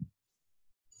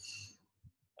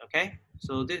 Okay.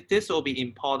 So this will be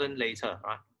important later,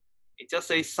 right? It just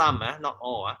says some, not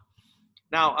all.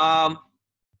 Now,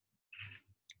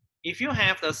 if you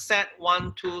have the set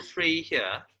 1, 2, 3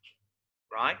 here,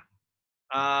 right?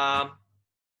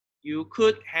 You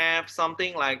could have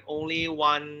something like only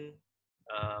one,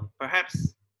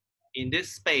 perhaps in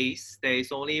this space, there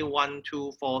is only 1,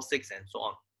 2, 4, 6, and so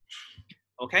on.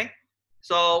 Okay,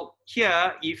 so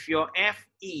here, if your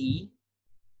FE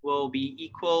will be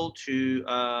equal to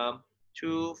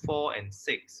 2, 4, and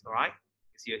 6, all right?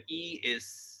 Because your E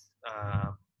is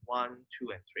 1,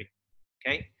 2, and 3.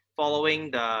 Okay,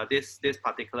 following this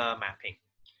particular mapping.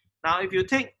 Now, if you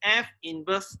take F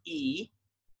inverse E,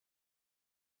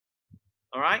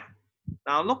 all right.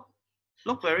 Now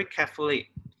look very carefully.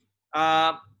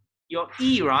 Your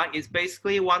E, right, is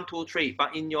basically 1, 2, 3,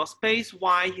 but in your space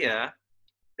Y here,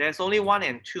 there's only 1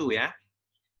 and 2, yeah?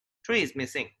 3 is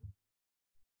missing.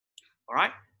 All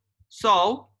right.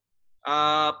 So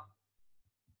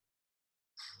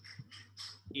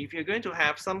if you're going to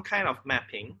have some kind of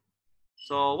mapping,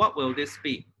 so what will this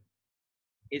be?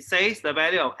 It says the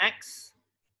value of X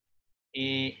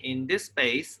in this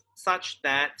space such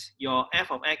that your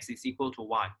F of X is equal to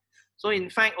Y. So in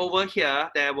fact, over here,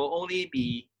 there will only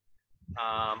be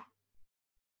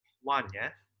 1, yeah?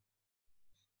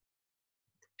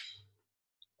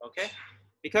 Okay,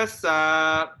 because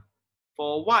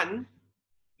for 1,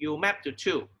 you map to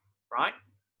 2, right?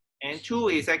 And 2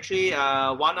 is actually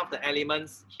one of the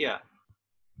elements here,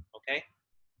 okay?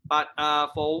 But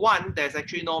for 1, there's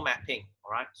actually no mapping,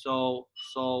 all right? So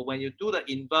when you do the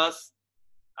inverse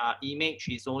image,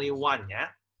 is only 1, yeah?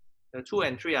 The 2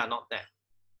 and 3 are not there,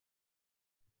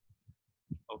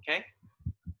 okay?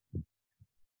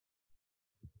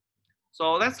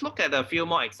 So let's look at a few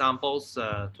more examples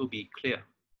to be clear.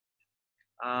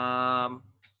 And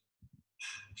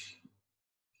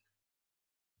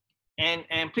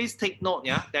please take note,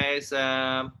 yeah, there's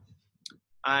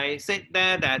I said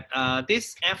there that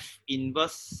this F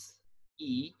inverse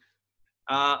E,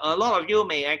 a lot of you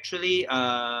may actually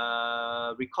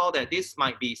recall that this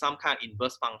might be some kind of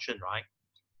inverse function, right?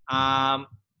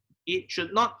 It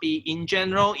should not be, in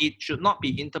general, it should not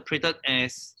be interpreted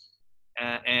as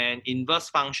an inverse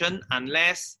function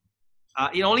unless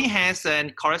it only has a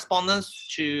correspondence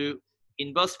to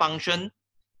inverse function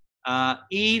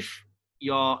if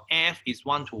your F is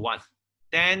 1 to 1.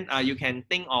 Then you can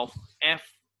think of F,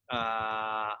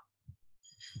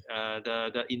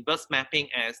 the inverse mapping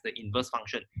as the inverse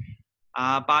function.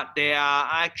 But there are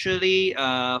actually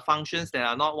functions that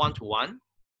are not 1 to 1,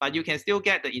 but you can still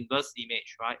get the inverse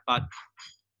image, right? But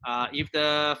if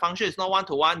the function is not 1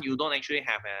 to 1, you don't actually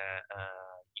have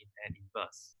an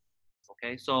inverse.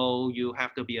 Okay, so you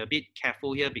have to be a bit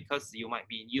careful here because you might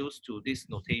be used to this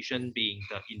notation being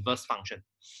the inverse function.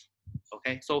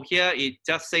 Okay, so here it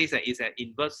just says that it's an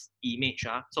inverse image.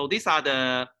 So these are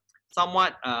the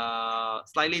somewhat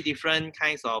slightly different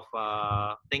kinds of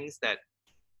things that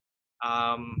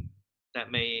that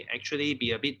may actually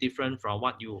be a bit different from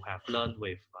what you have learned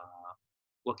with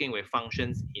working with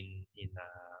functions in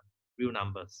real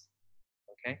numbers.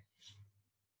 Okay.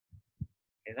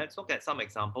 Okay, let's look at some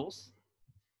examples.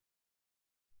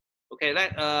 Okay,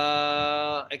 let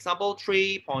example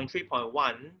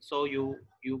 3.3.1. So you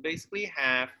basically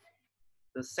have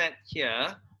the set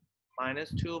here,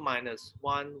 -2,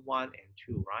 -1, 1, and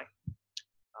 2, right?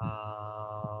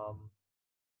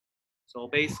 So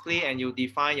basically, and you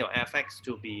define your fx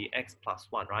to be x plus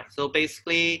 1, right? So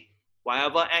basically,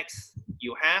 whatever x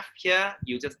you have here,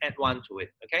 you just add 1 to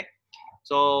it, okay?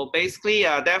 So basically,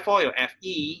 therefore, your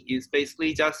fe is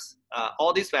basically just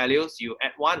all these values, you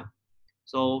add 1.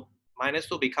 So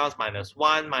 -2 becomes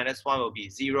 -1, -1 will be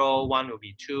 0, 1 will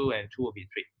be 2, and 2 will be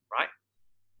 3, right?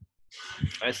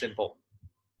 Very simple.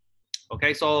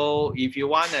 Okay, so if you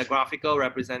want a graphical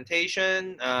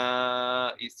representation,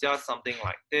 it's just something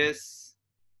like this.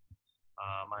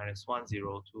 -1,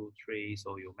 0, 2, 3,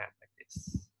 so you map like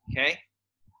this, okay?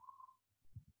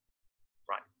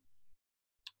 Right.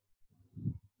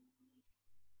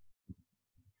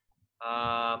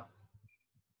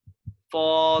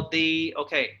 For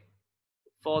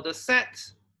the set,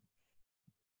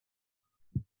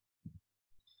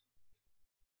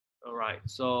 all right,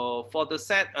 so for the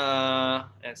set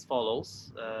as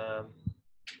follows.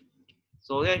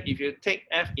 So then if you take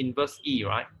F inverse E,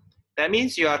 right, that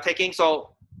means you are taking,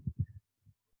 so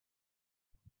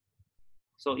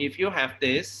So if you have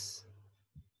this,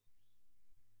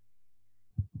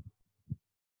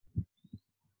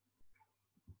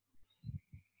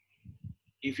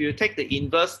 if you take the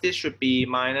inverse, this should be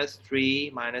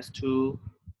 -3, -2,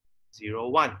 0,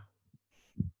 1.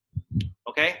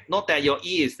 Okay, note that your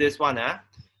E is this one.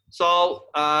 So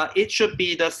it should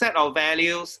be the set of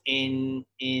values in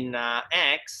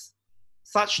X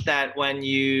such that when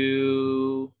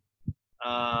you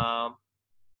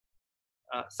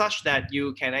such that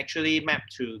you can actually map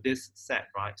to this set,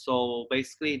 right? So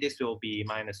basically this will be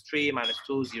 -3,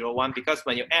 -2, 0, 1, because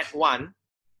when you add 1,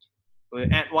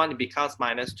 it becomes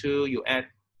 -2, you add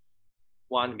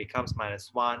 1 becomes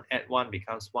 -1, add 1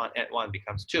 becomes 1, add 1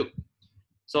 becomes 2.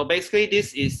 So basically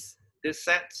this is this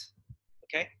set,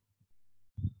 okay?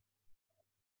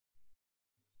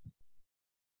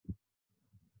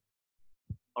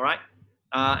 All right,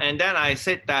 and then I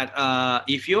said that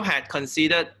if you had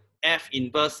considered f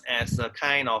inverse as a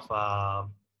kind of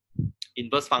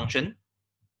inverse function,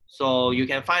 so you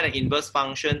can find the inverse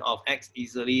function of x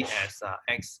easily as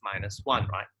x minus 1,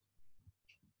 right?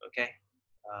 Okay,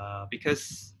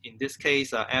 because in this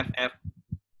case, f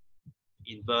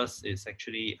inverse is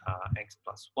actually x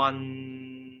plus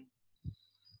 1.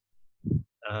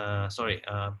 Sorry,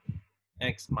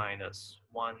 x minus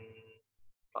 1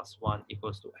 plus 1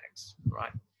 equals to x,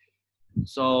 right?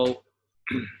 So,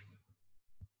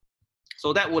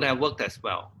 so that would have worked as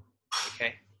well,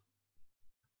 okay?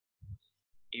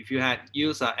 If you had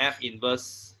used f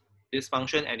inverse this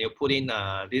function and you put in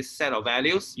this set of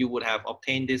values, you would have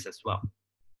obtained this as well,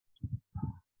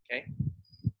 okay?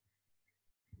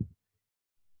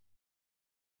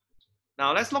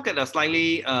 Now let's look at a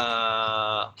slightly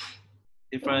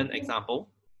different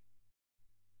example.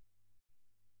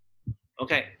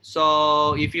 Okay,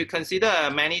 so if you consider a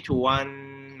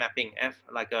many-to-one mapping f,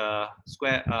 like a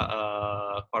square,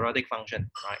 quadratic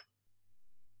function, right?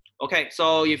 Okay,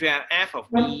 so if you have f of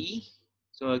e,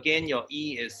 so again your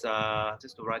e is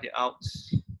just to write it out.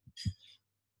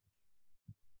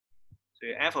 So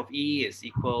your f of e is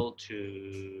equal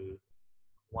to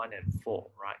 1 and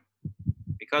 4, right?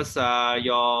 Because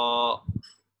your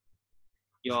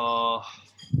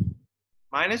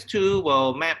 -2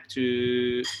 will map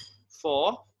to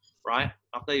 4, right?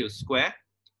 After you square,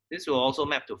 this will also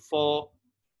map to 4,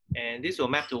 and this will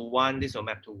map to 1, this will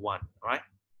map to 1, right?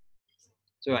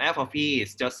 So f of e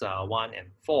is just 1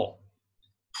 and 4.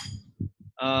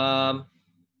 And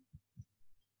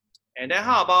then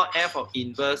how about f of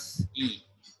inverse e?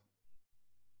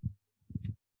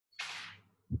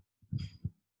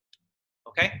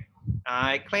 Okay,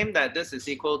 I claim that this is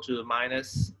equal to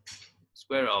minus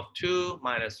square root of 2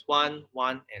 minus 1,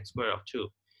 1, and square root of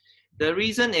 2. The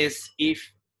reason is if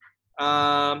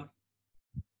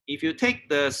you take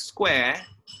the square,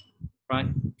 right,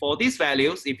 for these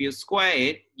values, if you square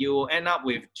it, you end up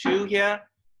with 2 here.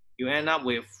 You end up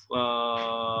with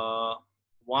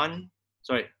 1.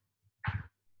 Sorry.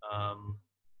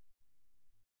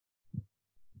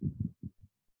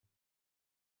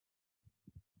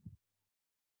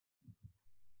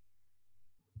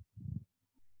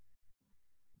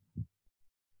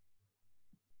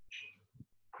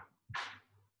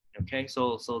 Okay,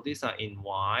 so these are in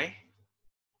y.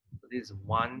 So this is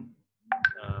 1.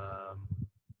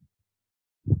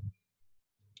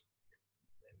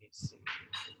 Let me see.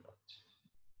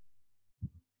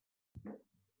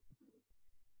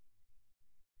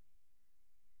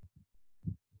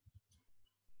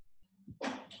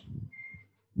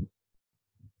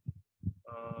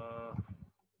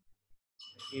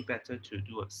 Maybe better to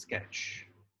do a sketch.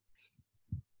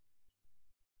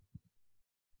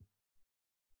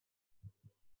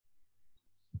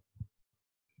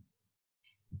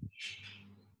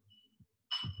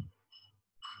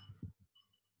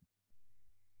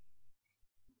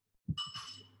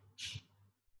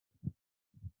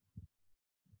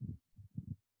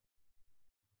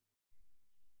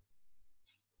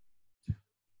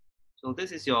 So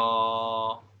this is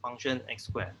your function x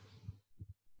squared.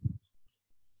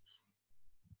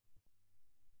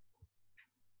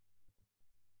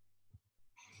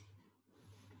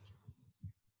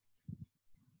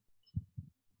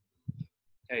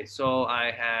 Okay, so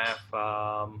I have,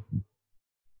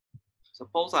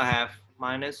 suppose I have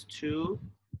 -2,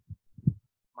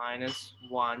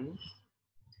 -1,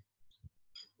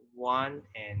 1,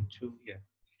 and 2 here.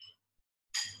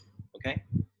 Okay,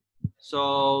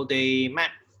 so they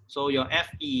map. So your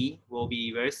FE will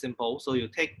be very simple. So you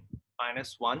take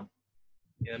 -1,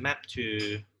 you map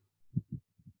to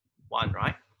 1,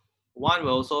 right? 1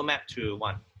 will also map to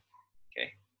 1.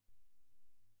 Okay,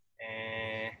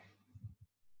 and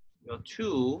your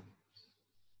 2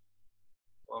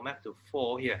 will map to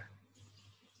 4 here.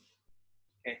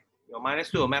 Okay, your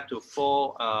 -2 will map to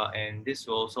 4, and this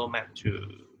will also map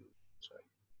to, sorry,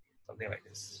 something like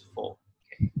this, 4.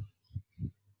 Okay.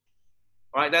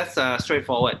 All right, that's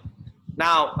straightforward.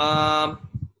 Now,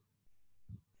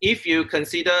 if you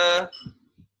consider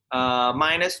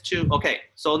 -2, okay,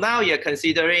 so now you're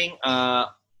considering,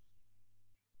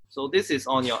 so this is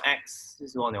on your x, this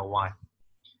is on your y.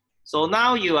 So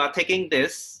now you are taking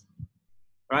this,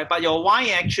 right? But your y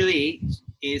actually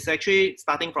is actually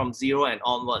starting from 0 and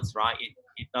onwards, right?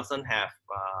 It doesn't have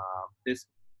this,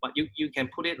 but you can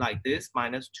put it like this,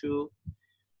 -2,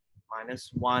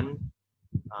 -1,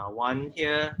 1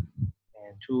 here,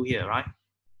 and 2 here, right?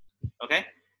 Okay.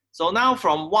 So now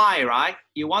from y, right,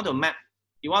 you want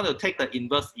to take the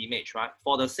inverse image, right?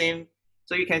 For the same,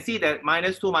 so you can see that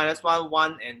 -2, -1,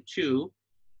 1, and 2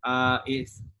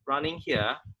 is running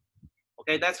here.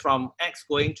 Okay, that's from x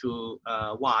going to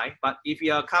y. But if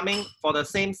you are coming for the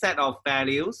same set of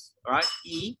values, right,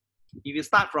 e, if you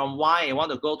start from y and want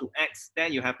to go to x,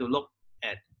 then you have to look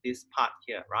at this part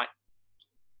here, right?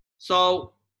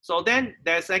 So then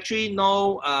there's actually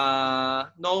no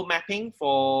mapping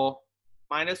for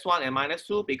 -1 and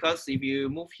 -2, because if you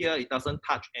move here, it doesn't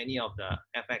touch any of the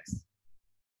fx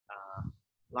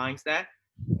lines there.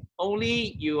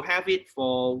 Only you have it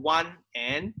for 1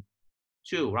 and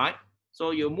 2, right?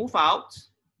 So you move out,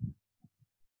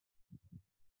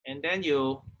 and then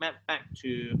you map back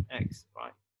to x,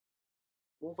 right?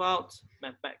 Move out,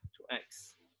 map back to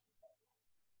x.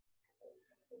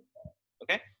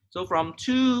 Okay, so from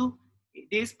 2,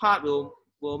 this part will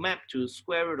map to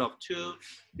square root of 2.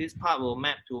 This part will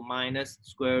map to minus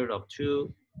square root of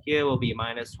 2. Here will be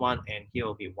 -1, and here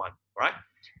will be 1, right?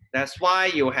 That's why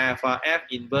you have f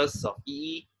inverse of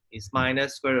e is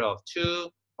minus square root of 2,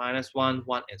 -1,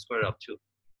 1, and square root of 2.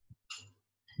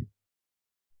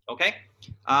 Okay,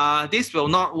 this will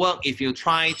not work if you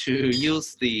try to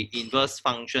use the inverse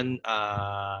function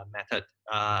method.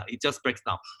 It just breaks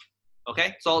down.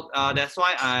 Okay, so that's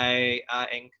why I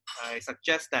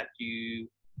suggest that you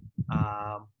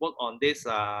work on this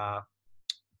as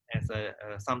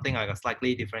something like a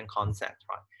slightly different concept,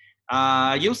 right?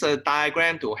 Use a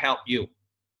diagram to help you.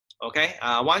 Okay,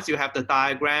 once you have the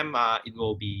diagram, it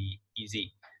will be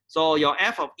easy. So your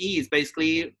f of e is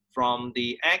basically from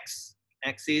the x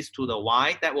axis to the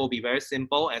y. That will be very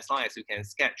simple as long as you can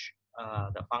sketch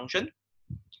the function.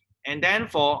 And then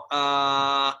for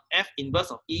f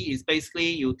inverse of e is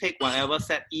basically you take whatever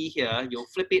set e here, you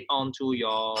flip it onto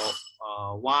your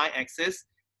y axis,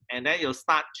 and then you'll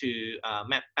start to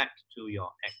map back to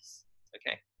your x.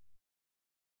 Okay.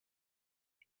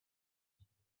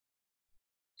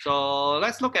 So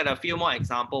let's look at a few more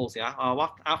examples. Yeah.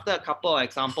 After a couple of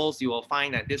examples, you will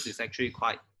find that this is actually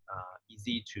quite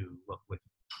easy to work with.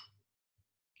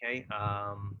 Okay.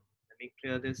 Let me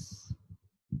clear this.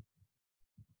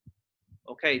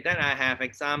 Okay. Then I have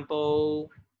example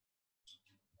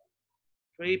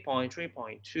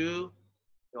 3.3.2.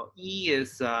 Your e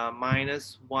is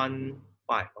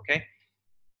 -1,5. Okay.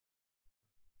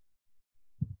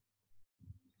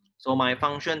 So my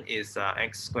function is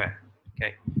x squared.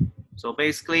 Okay. So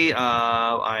basically,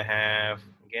 I have,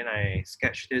 again, I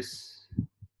sketch this.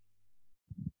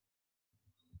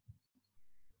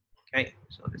 Okay,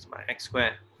 so this is my x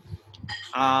squared.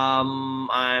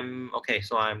 I'm okay.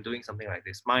 So I'm doing something like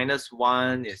this.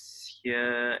 -1 is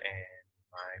here, and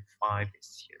my 5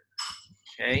 is here.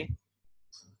 Okay.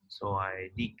 So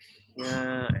I dig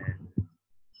here, and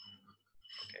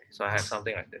okay. So I have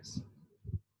something like this.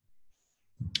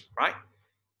 Right.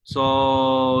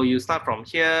 So you start from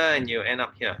here and you end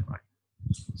up here, right?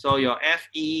 So your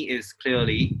FE is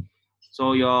clearly,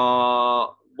 so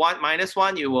your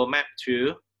 -1 you will map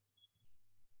to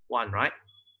 1, right?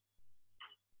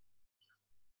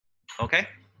 Okay.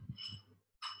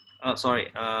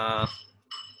 Sorry.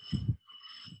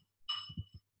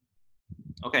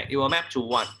 Okay, it will map to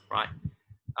 1, right?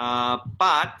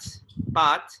 But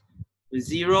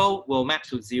 0 will map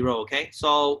to 0. Okay,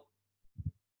 so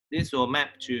this will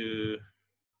map to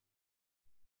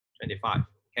 25.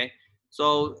 Okay,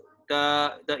 so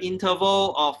the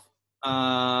interval of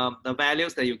the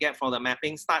values that you get for the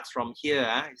mapping starts from here.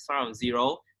 It starts from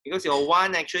 0, because your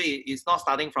 1 actually is not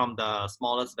starting from the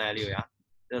smallest value. Yeah,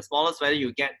 the smallest value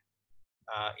you get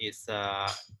is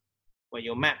when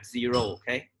you map 0.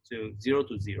 Okay, so 0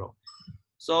 to 0.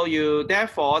 So you,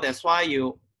 therefore, that's why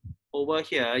you over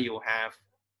here you have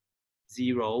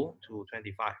 0 to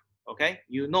 25. Okay,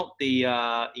 you note the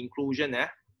inclusion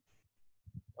there.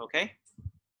 Okay.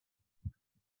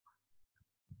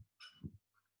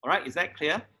 All right, is that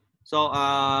clear? So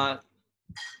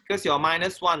because your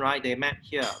 -1, right, they map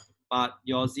here, but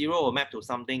your 0 will map to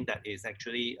something that is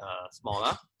actually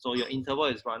smaller. So your interval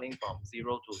is running from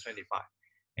 0 to 25.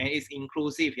 And it's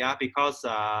inclusive, yeah, because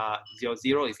your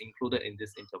 0 is included in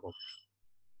this interval.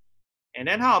 And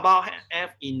then how about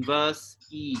F inverse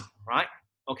E, right?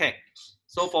 Okay,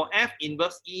 so for F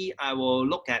inverse E, I will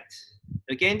look at,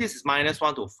 again, this is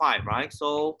 -1 to 5, right?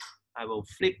 So I will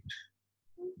flip.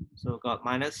 So got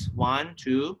 -1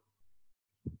 to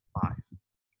 5.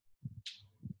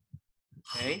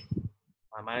 Okay,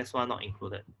 my -1 not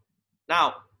included.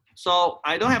 Now, so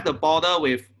I don't have to bother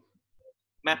with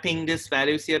mapping these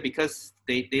values here because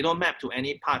they don't map to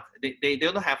any part. They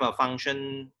don't have a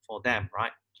function for them,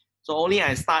 right? So only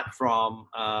I start from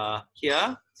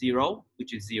here, 0,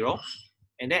 which is 0.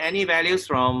 And then any values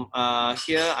from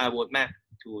here, I would map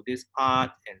to this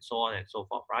part and so on and so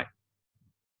forth, right?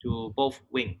 To both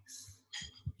wings,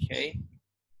 okay?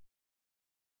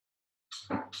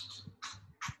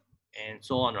 And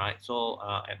so on, right? So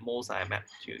at most I map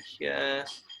to here,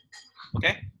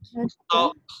 okay?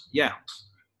 So, yeah.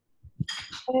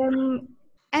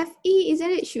 FE,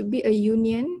 isn't it should be a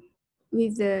union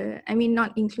with the, I mean,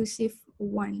 not inclusive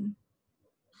 1.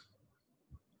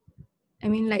 I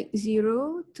mean like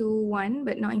 0 to 1,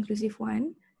 but not inclusive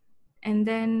 1. And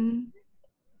then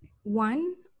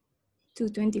 1 to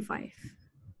 25.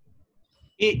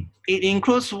 It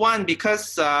includes 1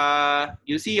 because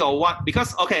you see your 1,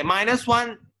 because, okay,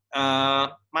 -1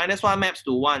 maps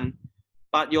to 1,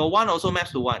 but your 1 also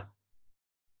maps to 1.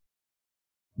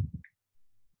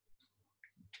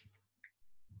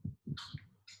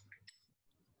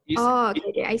 Oh,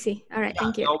 okay, I see. All right, Yeah,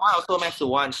 thank you. your 1 also maps to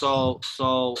 1, so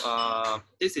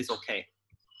this is okay.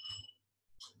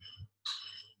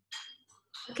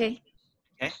 Okay.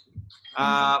 Okay.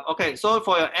 Okay, so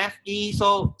for your FE,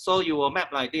 so you will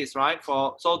map like this, right?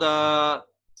 So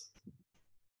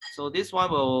this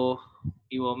one will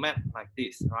map like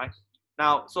this, right?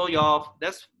 Now, so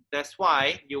that's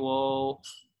why you will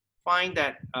find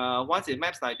that once it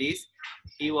maps like this,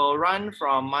 it will run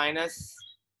from minus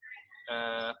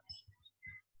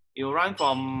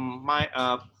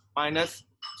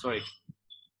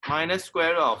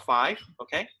square root of 5,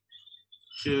 okay,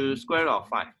 to square root of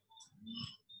 5.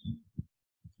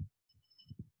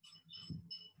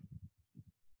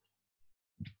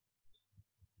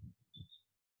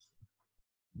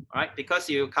 All right, because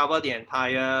you cover the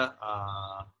entire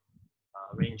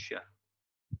range here.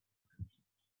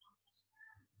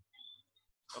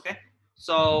 Okay,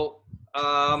 so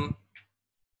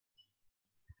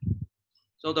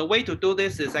so the way to do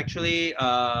this is actually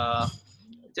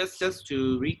just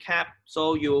to recap.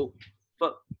 So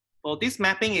for this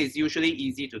mapping is usually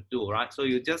easy to do, right? So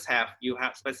you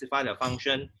have specified a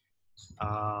function,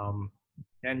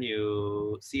 then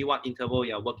you see what interval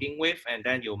you're working with, and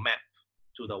then you map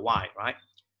to the y, right?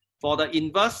 For the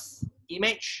inverse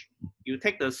image, you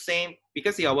take the same,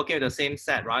 because you are working with the same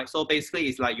set, right? So basically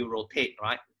it's like you rotate,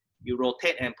 right? You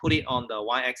rotate and put it on the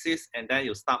y-axis, and then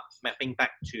you start mapping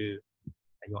back to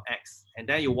your x, and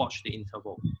then you watch the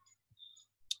interval.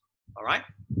 All right,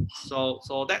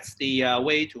 so that's the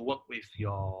way to work with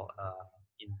your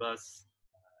inverse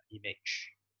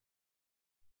image.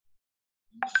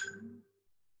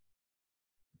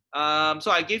 So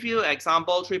I give you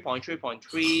example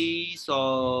 3.3.3.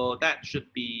 So that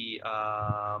should be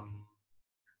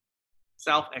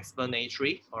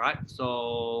self-explanatory. All right,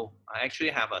 so I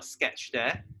actually have a sketch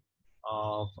there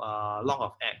of log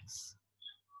of x.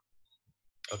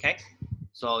 Okay,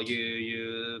 so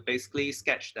you basically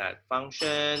sketch that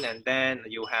function, and then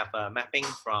you have a mapping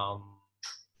from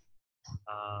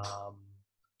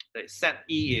the set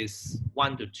E is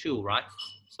 1 to 2, right?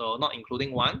 So not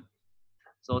including 1.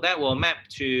 So that will map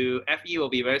to, FE will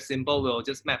be very simple. We'll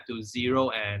just map to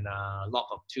 0 and log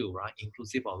of 2, right?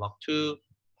 Inclusive of log 2.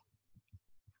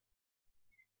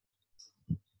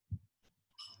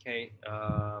 Okay,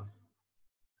 let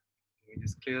me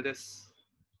just clear this.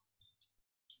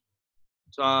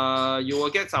 So you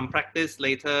will get some practice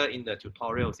later in the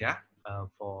tutorials, yeah,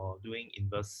 for doing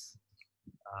inverse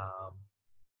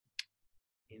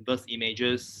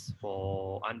images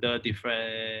for under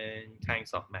different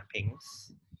kinds of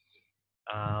mappings.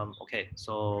 Okay,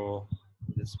 so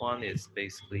this one is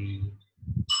basically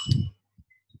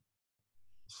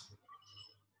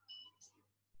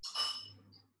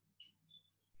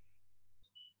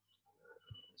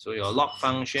so your log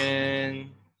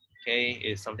function, okay,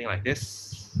 is something like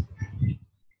this,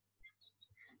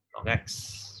 log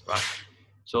x, right?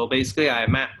 So basically I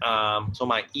map, so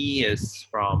my E is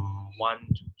from 1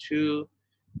 to 2.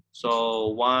 So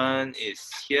 1 is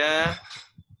here.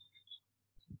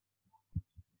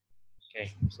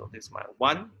 Okay, so this is my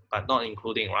 1, but not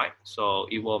including, right? So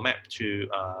it will map to,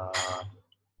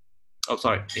 oh,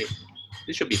 sorry,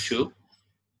 this should be 2.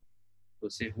 We'll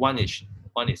see, 1 is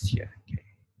here. Okay.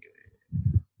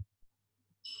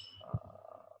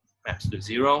 Maps to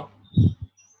 0.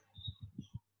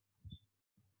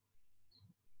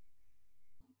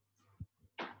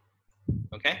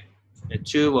 Okay, the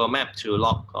 2 will map to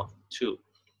log of 2.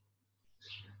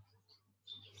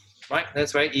 Right,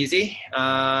 that's very easy.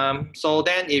 So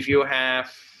then if you have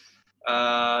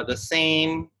the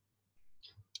same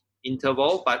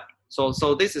interval, but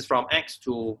so this is from x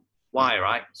to y,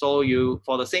 right? So you,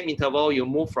 for the same interval, you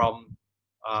move from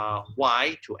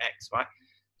y to x, right?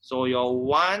 So your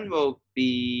 1 will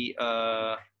be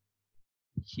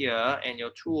here, and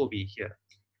your 2 will be here.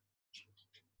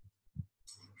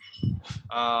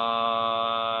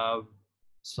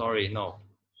 Sorry, no.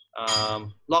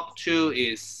 Log 2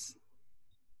 is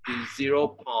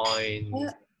 0.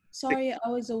 Sorry, I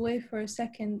was away for a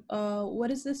second.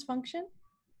 What is this function?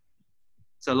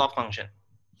 It's a log function.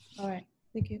 All right,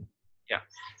 thank you. Yeah.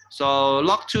 So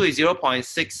log 2 is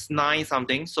 0.69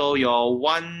 something. So your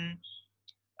 1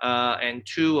 and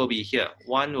 2 will be here.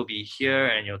 1 will be here,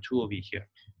 and your 2 will be here.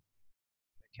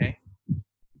 Okay.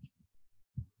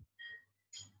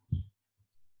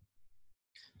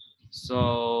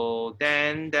 So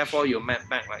then, therefore, you map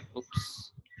back like,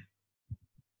 oops.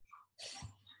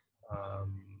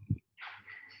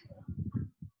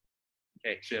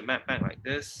 Okay, so you map back like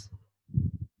this.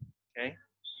 Okay.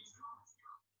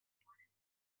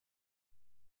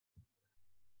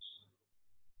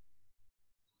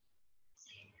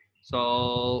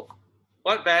 So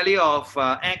what value of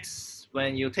x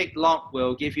when you take log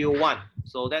will give you 1?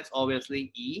 So that's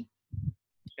obviously e.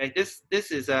 Okay, this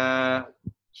is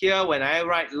here when I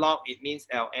write log, it means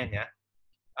ln. Yeah.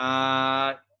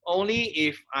 Only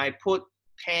if I put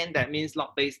 10, that means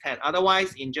log base 10.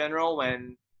 Otherwise, in general,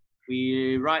 when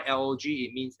we write log,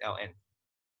 it means ln.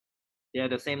 They are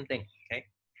the same thing. Okay.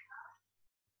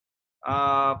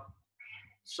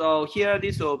 So here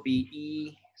this will be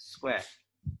e squared,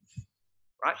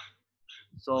 right?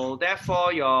 So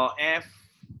therefore, your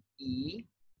fe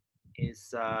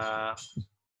is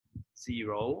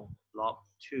 0 log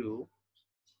 2,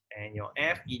 and your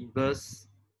f inverse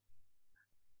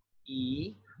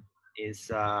e is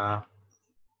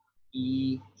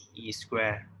e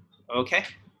squared. Okay.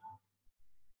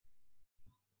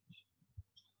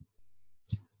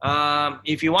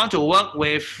 If you want to work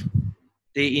with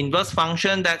the inverse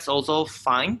function, that's also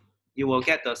fine. You will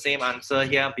get the same answer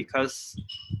here because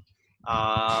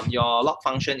your log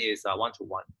function is 1 to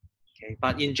 1. Okay,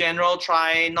 but in general,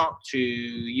 try not to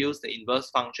use the inverse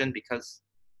function because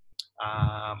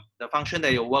the function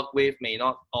that you work with may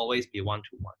not always be 1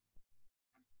 to 1.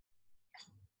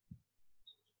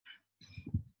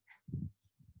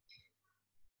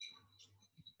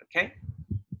 Okay,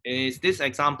 is this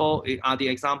example? Are the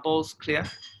examples clear?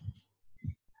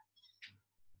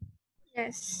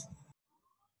 Yes.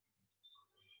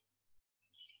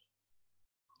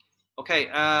 Okay,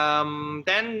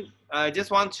 then I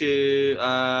just want to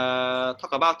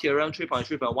talk about theorem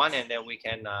 3.3.1, and then we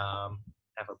can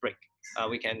have a break.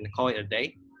 We can call it a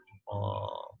day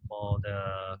for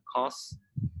the course.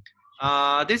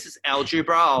 This is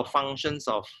algebra of functions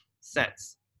of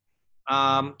sets.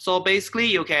 So basically,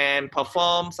 you can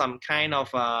perform some kind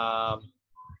of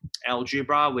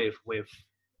algebra with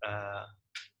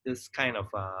this kind of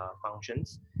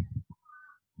functions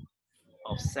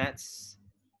of sets.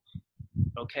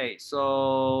 Okay,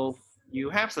 so you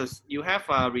have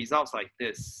results like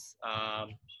this.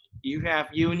 You have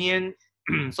union.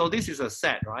 So this is a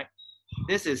set, right?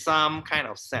 This is some kind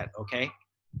of set. Okay,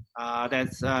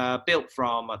 that's built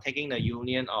from taking the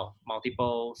union of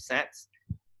multiple sets.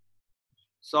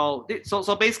 So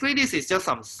basically, this is just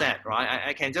some set, right?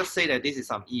 I can just say that this is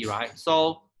some E, right?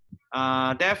 So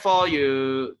therefore,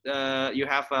 you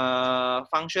have a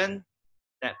function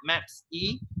that maps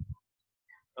E.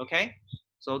 Okay,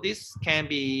 so this can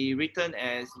be written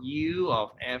as U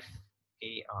of f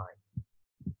a I.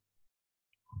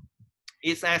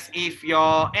 It's as if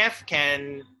your f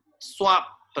can swap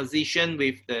position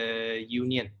with the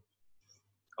union.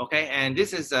 Okay, and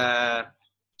this is a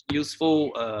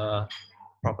useful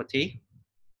property.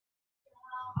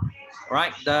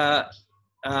 Right,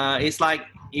 it's like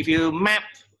if you map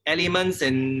elements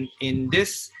in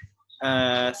this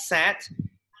set,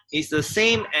 it's the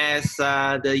same as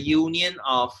the union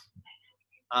of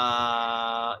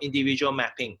individual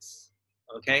mappings,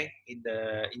 okay, in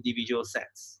the individual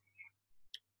sets.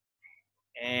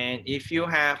 And if you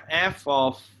have f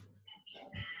of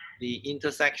the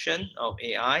intersection of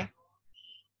AI,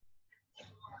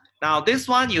 Now this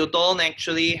one, you don't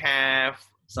actually have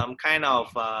some kind of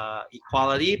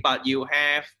equality, but you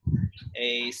have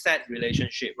a set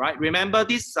relationship, right? Remember,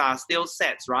 these are still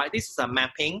sets, right? This is a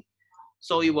mapping,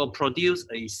 so it will produce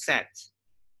a set.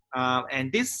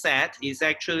 And this set is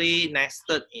actually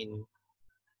nested in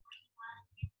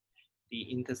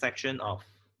the intersection of,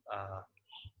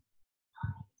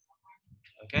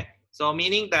 okay? So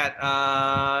meaning that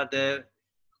the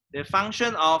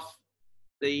function of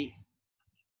the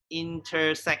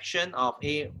intersection of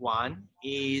A1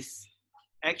 is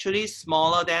actually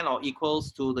smaller than or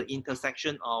equals to the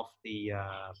intersection of the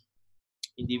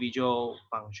individual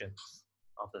functions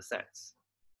of the sets.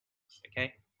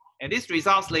 Okay, and these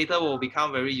results later will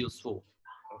become very useful.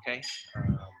 Okay,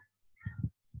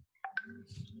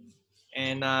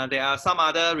 and there are some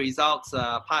other results,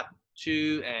 part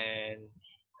 2 and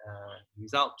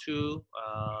result 2.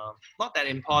 Not that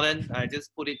important. I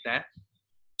just put it there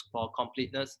for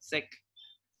completeness sake.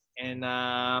 And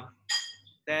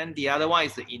then the other one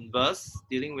is the inverse,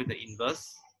 dealing with the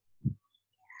inverse.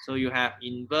 So you have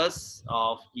inverse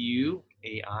of U,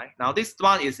 AI. Now this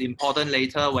one is important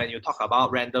later when you talk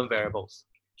about random variables.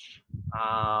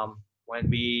 When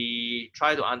we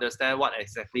try to understand what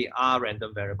exactly are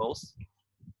random variables.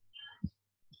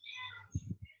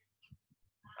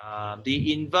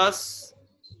 The inverse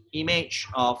image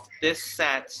of this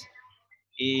set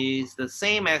is the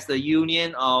same as the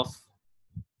union of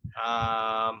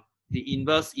the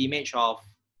inverse image of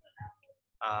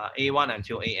A1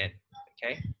 until AN.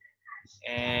 Okay,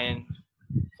 and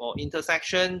for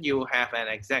intersection, you have an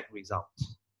exact result.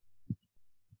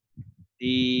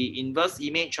 The inverse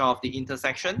image of the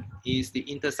intersection is the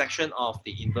intersection of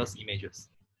the inverse images.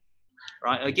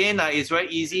 Right? Again, it's very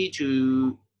easy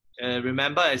to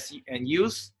remember and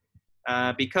use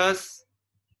because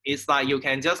it's like you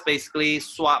can just basically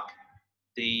swap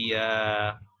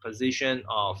the position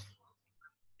of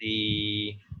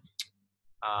the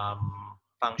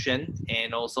function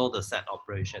and also the set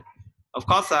operation. Of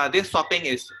course, this swapping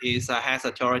has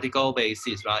a theoretical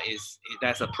basis, right?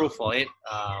 There's a proof for it,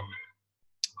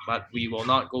 but we will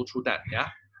not go through that. Yeah,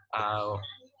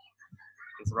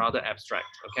 it's rather abstract.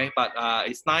 Okay, but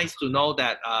it's nice to know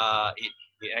that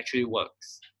it actually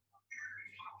works.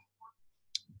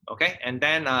 Okay, and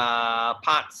then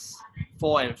parts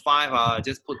 4 and 5,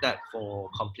 just put that for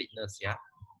completeness. Yeah.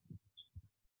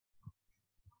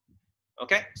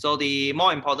 Okay, so the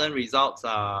more important results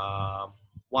are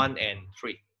 1 and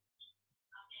 3.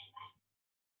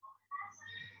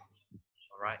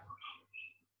 All right.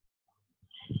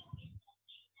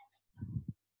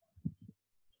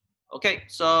 Okay,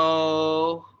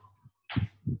 so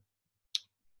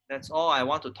that's all I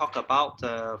want to talk about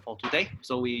for today.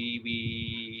 So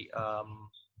we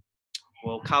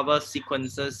will cover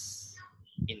sequences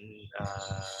in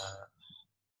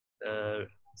the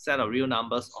set of real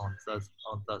numbers on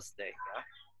Thursday.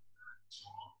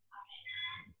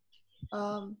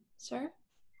 Yeah? Sir?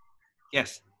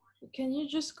 Yes. Can you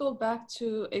just go back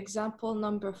to example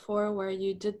number 4 where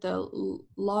you did the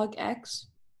log x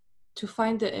to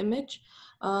find the image?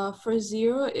 For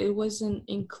 0, it wasn't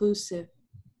inclusive.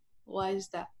 Why is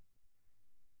that?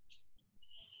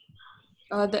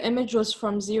 The image was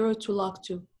from 0 to log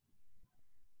 2.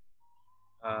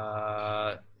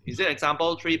 Is it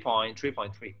example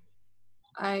 3.3.3?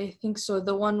 I think so.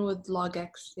 The one with log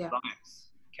x, yeah. Log x.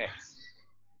 Okay.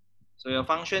 So your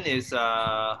function is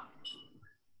y.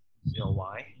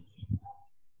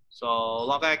 So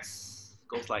log x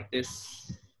goes like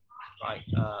this, right?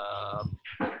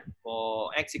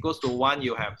 For x equals to 1,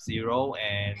 you have 0,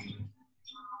 and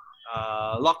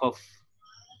log of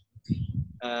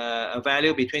a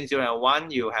value between 0 and 1,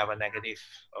 you have a negative.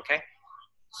 Okay.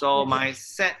 So my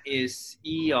set is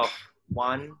E of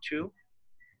 1, 2.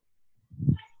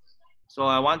 So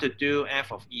I want to do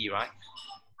f of E, right?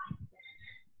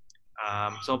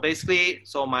 So basically,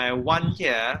 so my 1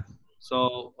 here,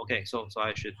 so okay, so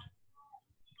I should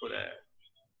put a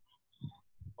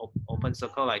open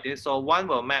circle like this. So 1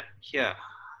 will map here.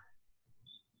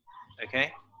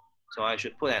 Okay, so I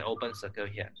should put an open circle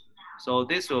here. So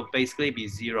this will basically be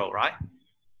 0, right?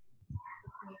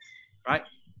 Right?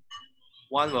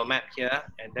 1 will map here,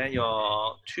 and then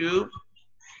your 2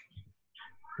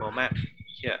 will map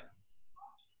here.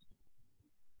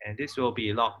 And this will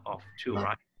be log of 2,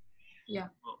 right? Yeah.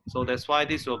 So that's why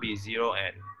this will be 0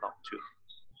 and log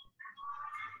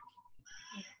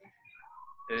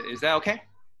 2. Is that okay?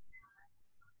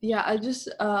 Yeah, I just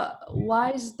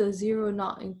why is the 0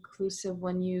 not inclusive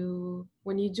when you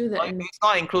do the image? It's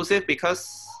not inclusive because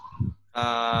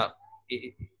well,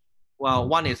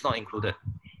 1 is not included.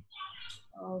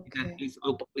 Okay.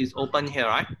 It's open here,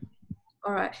 right?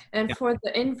 All right. And Yeah. for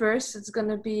the inverse, it's going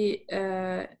to be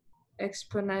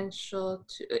exponential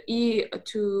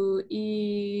to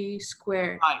e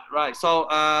squared. Right. So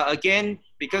again,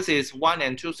 because it's 1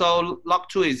 and 2, so log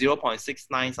 2 is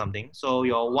 0.69 something. So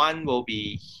your 1 will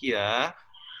be here,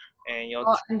 and your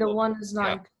And the 1 is not.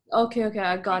 yeah. Okay,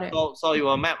 I got it. So it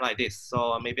will map like this.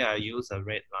 So maybe I'll use a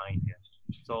red line here.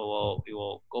 So it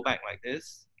will go back like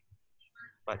this.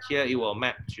 But here it will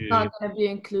map to. Not going to be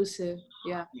inclusive.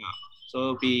 Yeah. So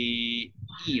it'll be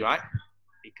E, right?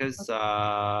 Because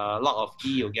log of E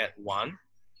you'll get 1,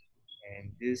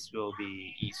 and this will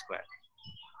be E squared.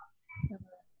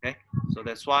 Okay, so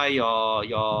that's why your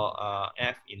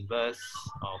F inverse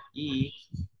of E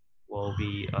will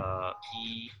be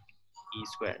E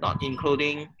squared, not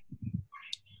including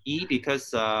E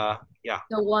because yeah.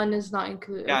 The 1 is not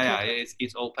included. Yeah, okay. yeah,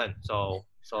 it's open. So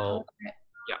Okay.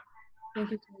 yeah.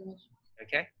 Thank you so much.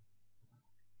 Okay.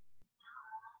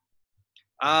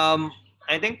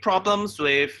 I think problems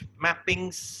with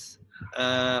mappings,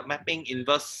 mapping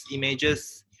inverse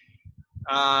images,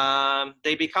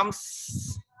 they become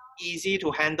easy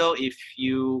to handle if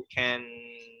you can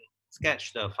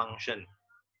sketch the function.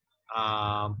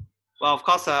 Well, of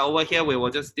course, over here we will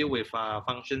just deal with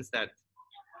functions that,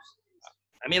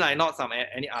 I mean, like not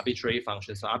any arbitrary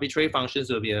functions. So arbitrary functions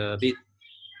will be a bit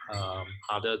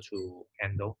harder to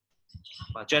handle.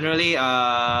 But generally,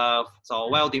 so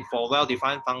for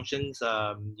well-defined functions,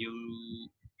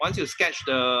 once you sketch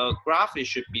the graph, you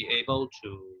should be able to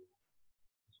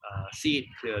see it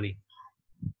clearly.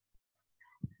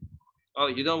 Oh,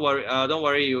 you don't worry. Don't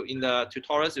worry. You in the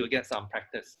tutorials you'll get some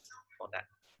practice for that.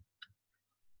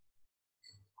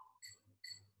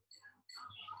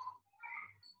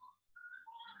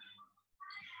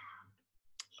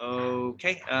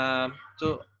 Okay.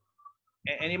 So,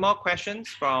 any more questions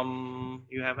from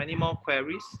you? Have any more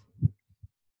queries?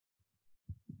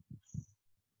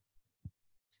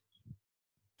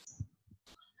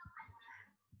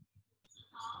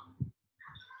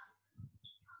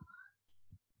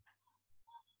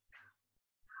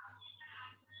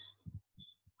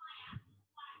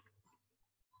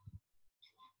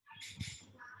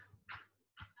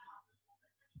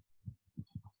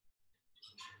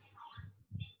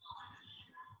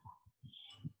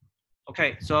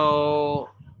 Okay, so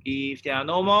if there are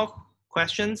no more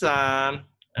questions,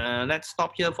 let's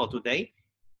stop here for today.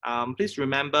 Please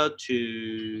remember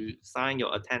to sign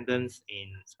your attendance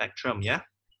in Spectrum, yeah?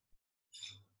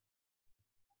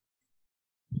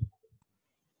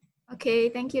 Okay,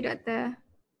 thank you, Doctor.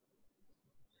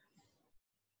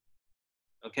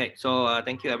 Okay, so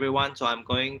thank you everyone. So I'm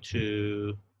going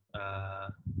to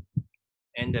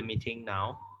end the meeting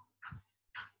now.